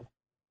do so.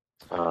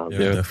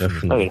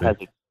 Definitely. I mean, it has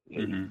its,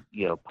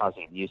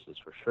 positive uses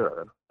for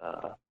sure,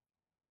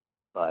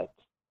 but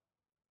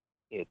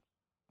it's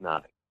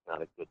not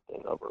a good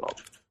thing overall.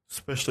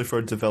 Especially for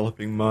a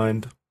developing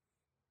mind.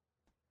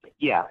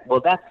 Yeah,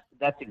 well,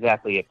 that's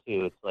exactly it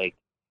too. It's like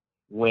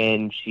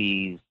when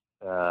she's,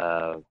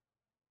 when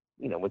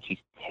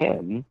she's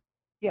 10,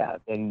 yeah,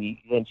 then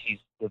she's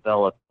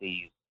developed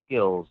these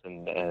skills,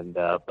 and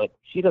but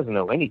she doesn't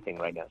know anything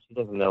right now. She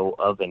doesn't know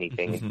of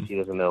anything, and she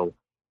doesn't know.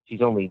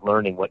 She's only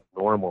learning what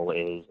normal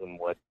is and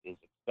what is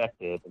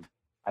expected. And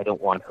I don't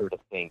want her to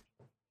think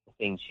the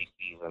things she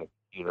sees on a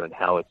computer and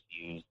how it's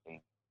used and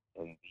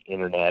the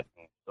internet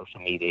and social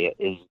media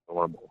is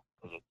normal,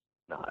 because it's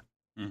not.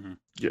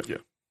 Yeah.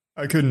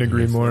 I couldn't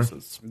agree more.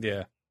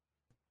 Yeah.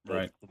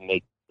 Right.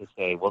 To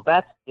say, well,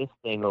 that's this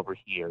thing over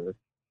here,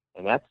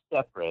 and that's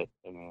separate,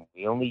 and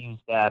we only use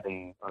that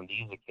on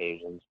these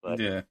occasions. But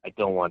I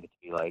don't want it to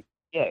be like,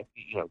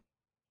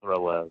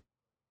 throw a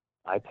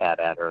iPad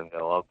at her and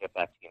go, I'll get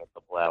back to you in a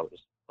couple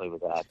hours, play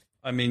with that.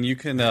 I mean, you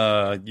can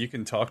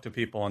talk to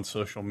people on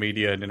social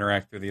media and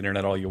interact through the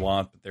internet all you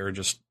want, but there are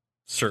just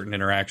certain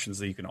interactions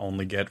that you can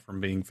only get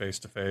from being face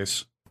to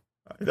face.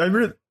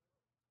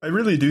 I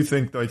really do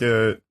think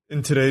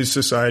in today's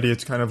society,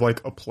 it's kind of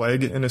like a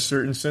plague in a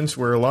certain sense,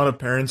 where a lot of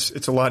parents,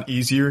 it's a lot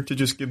easier to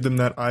just give them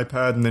that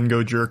iPad and then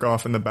go jerk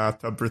off in the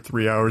bathtub for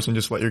 3 hours and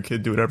just let your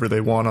kid do whatever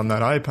they want on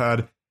that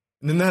iPad.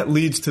 And then that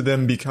leads to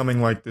them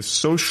becoming like this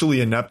socially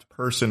inept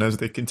person as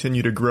they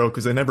continue to grow,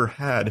 because they never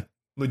had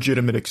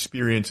legitimate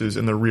experiences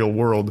in the real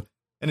world.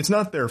 And it's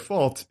not their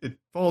fault. It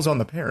falls on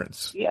the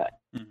parents. Yeah.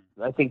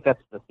 I think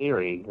that's the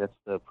theory. That's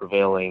the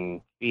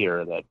prevailing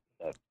fear that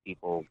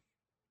people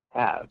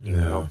have, we're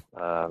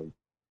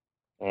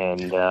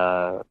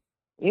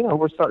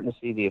starting to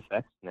see the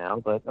effects now.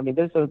 But I mean,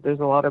 there's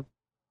a lot of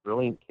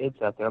brilliant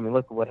kids out there. I mean,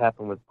 look at what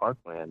happened with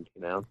Parkland.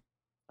 I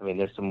mean,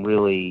 there's some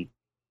really,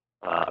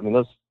 some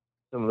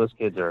of those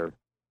kids are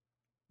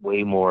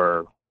way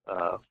more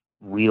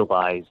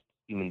realized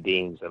human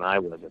beings than I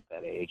was at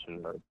that age,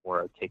 and are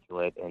more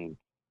articulate and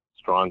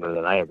stronger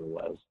than I ever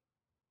was.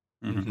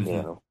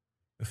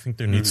 I think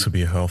there needs to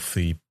be a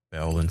healthy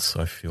balance,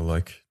 I feel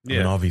like. I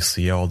mean,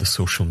 obviously, all the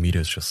social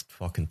media is just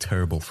fucking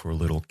terrible for a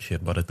little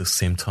kid, but at the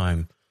same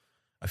time,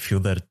 I feel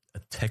that a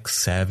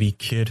tech-savvy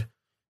kid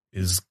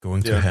is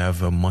going to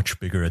have a much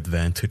bigger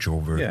advantage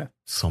over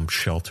some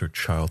sheltered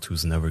child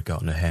who's never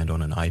gotten a hand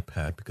on an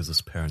iPad because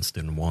his parents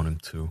didn't want him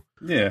to.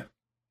 Yeah.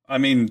 I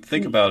mean,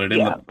 think about it.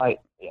 Yes.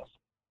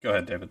 Go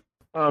ahead, David.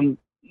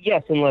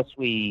 Yes, unless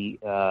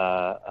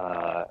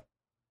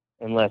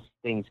unless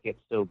things get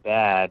so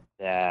bad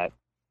that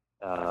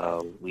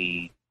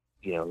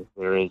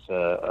there is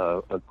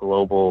a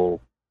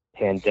global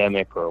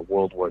pandemic or a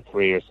World War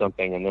III or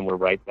something, and then we're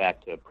right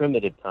back to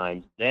primitive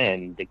times,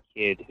 then the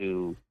kid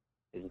who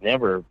has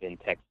never been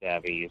tech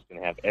savvy is going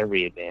to have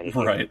every advantage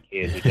of the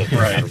kid who doesn't know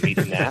how to read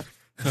a map.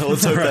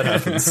 Let's hope that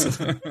happens.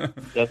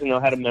 Doesn't know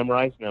how to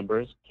memorize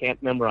numbers,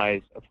 can't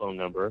memorize a phone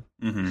number,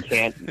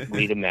 can't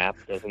read a map,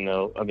 doesn't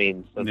know. I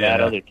mean, so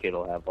that other kid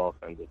will have all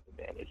kinds of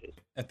advantages.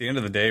 At the end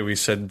of the day, we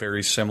said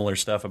very similar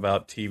stuff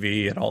about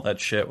TV and all that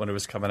shit when it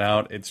was coming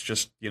out. It's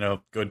just,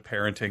 good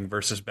parenting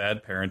versus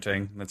bad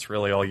parenting. That's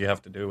really all you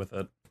have to do with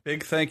it.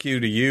 Big thank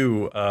you to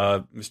you,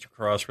 Mr.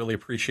 Cross. Really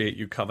appreciate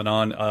you coming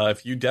on.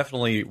 If you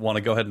definitely want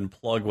to go ahead and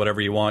plug whatever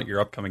you want,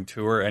 your upcoming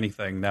tour,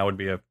 anything, now would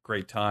be a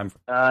great time.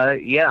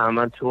 I'm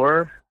on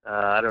tour.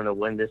 I don't know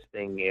when this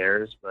thing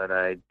airs, but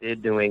I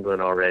did New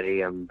England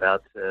already. I'm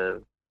about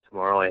to,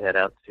 tomorrow I head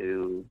out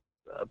to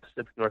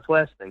Pacific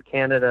Northwest, then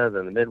Canada,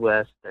 then the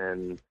Midwest,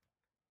 and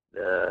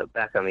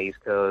back on the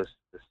East Coast,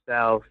 the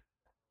South,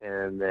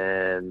 and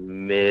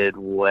then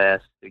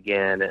Midwest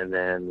again, and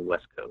then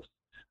West Coast.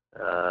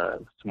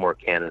 Some more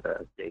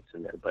Canada dates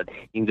in there, but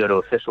you can go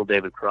to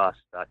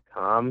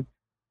officialdavidcross.com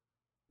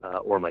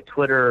or my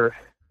Twitter,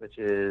 which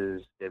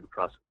is David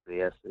Cross with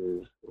 3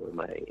 S's, or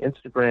my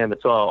Instagram.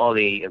 It's all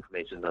the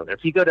information's on there.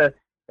 If you go to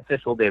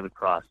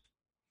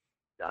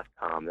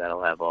officialdavidcross.com,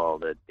 that'll have all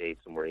the dates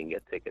and where you can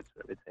get tickets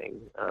and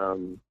everything.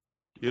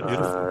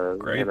 Beautiful.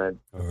 Great. All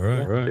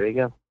right. There you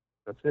go.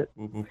 That's it.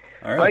 All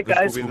All right,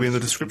 guys. Will be in the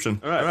description.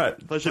 All right.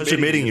 Pleasure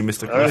meeting you,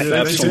 Mr. All right. Cross.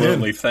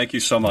 Absolutely. Thank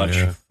you so much.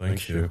 Yeah,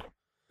 thank you.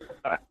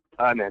 All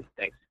right, man.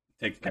 Thanks.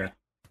 Take care.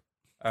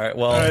 All right.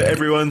 Well, All right,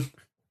 everyone.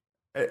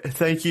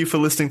 Thank you for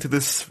listening to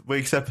this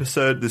week's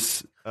episode,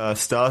 this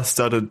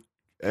star-studded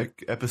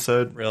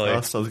episode. Really? I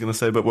was going to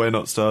say, but we're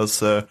not stars,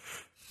 so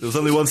there was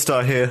only 1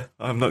 star here.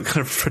 I'm not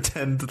going to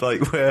pretend like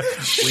we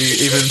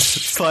even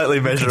slightly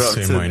measure up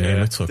say to my name,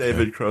 it's okay.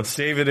 David Cross.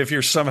 David, if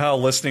you're somehow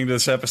listening to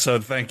this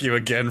episode, thank you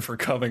again for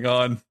coming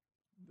on.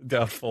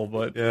 Doubtful,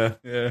 but Yeah.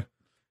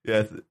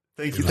 yeah.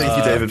 Thank you,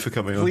 David, for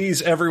coming on.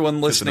 Please, everyone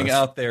listening nice.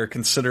 out there,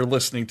 consider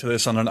listening to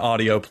this on an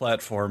audio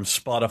platform,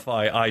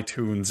 Spotify,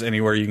 iTunes,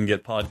 anywhere you can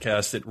get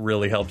podcasts. It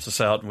really helps us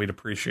out, and we'd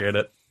appreciate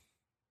it.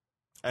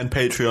 And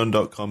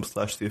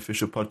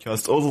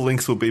patreon.com/theofficialpodcast. All the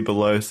links will be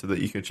below so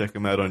that you can check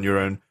them out on your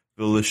own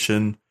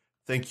volition.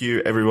 Thank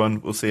you, everyone.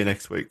 We'll see you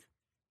next week.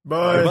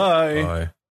 Bye. Bye. Bye.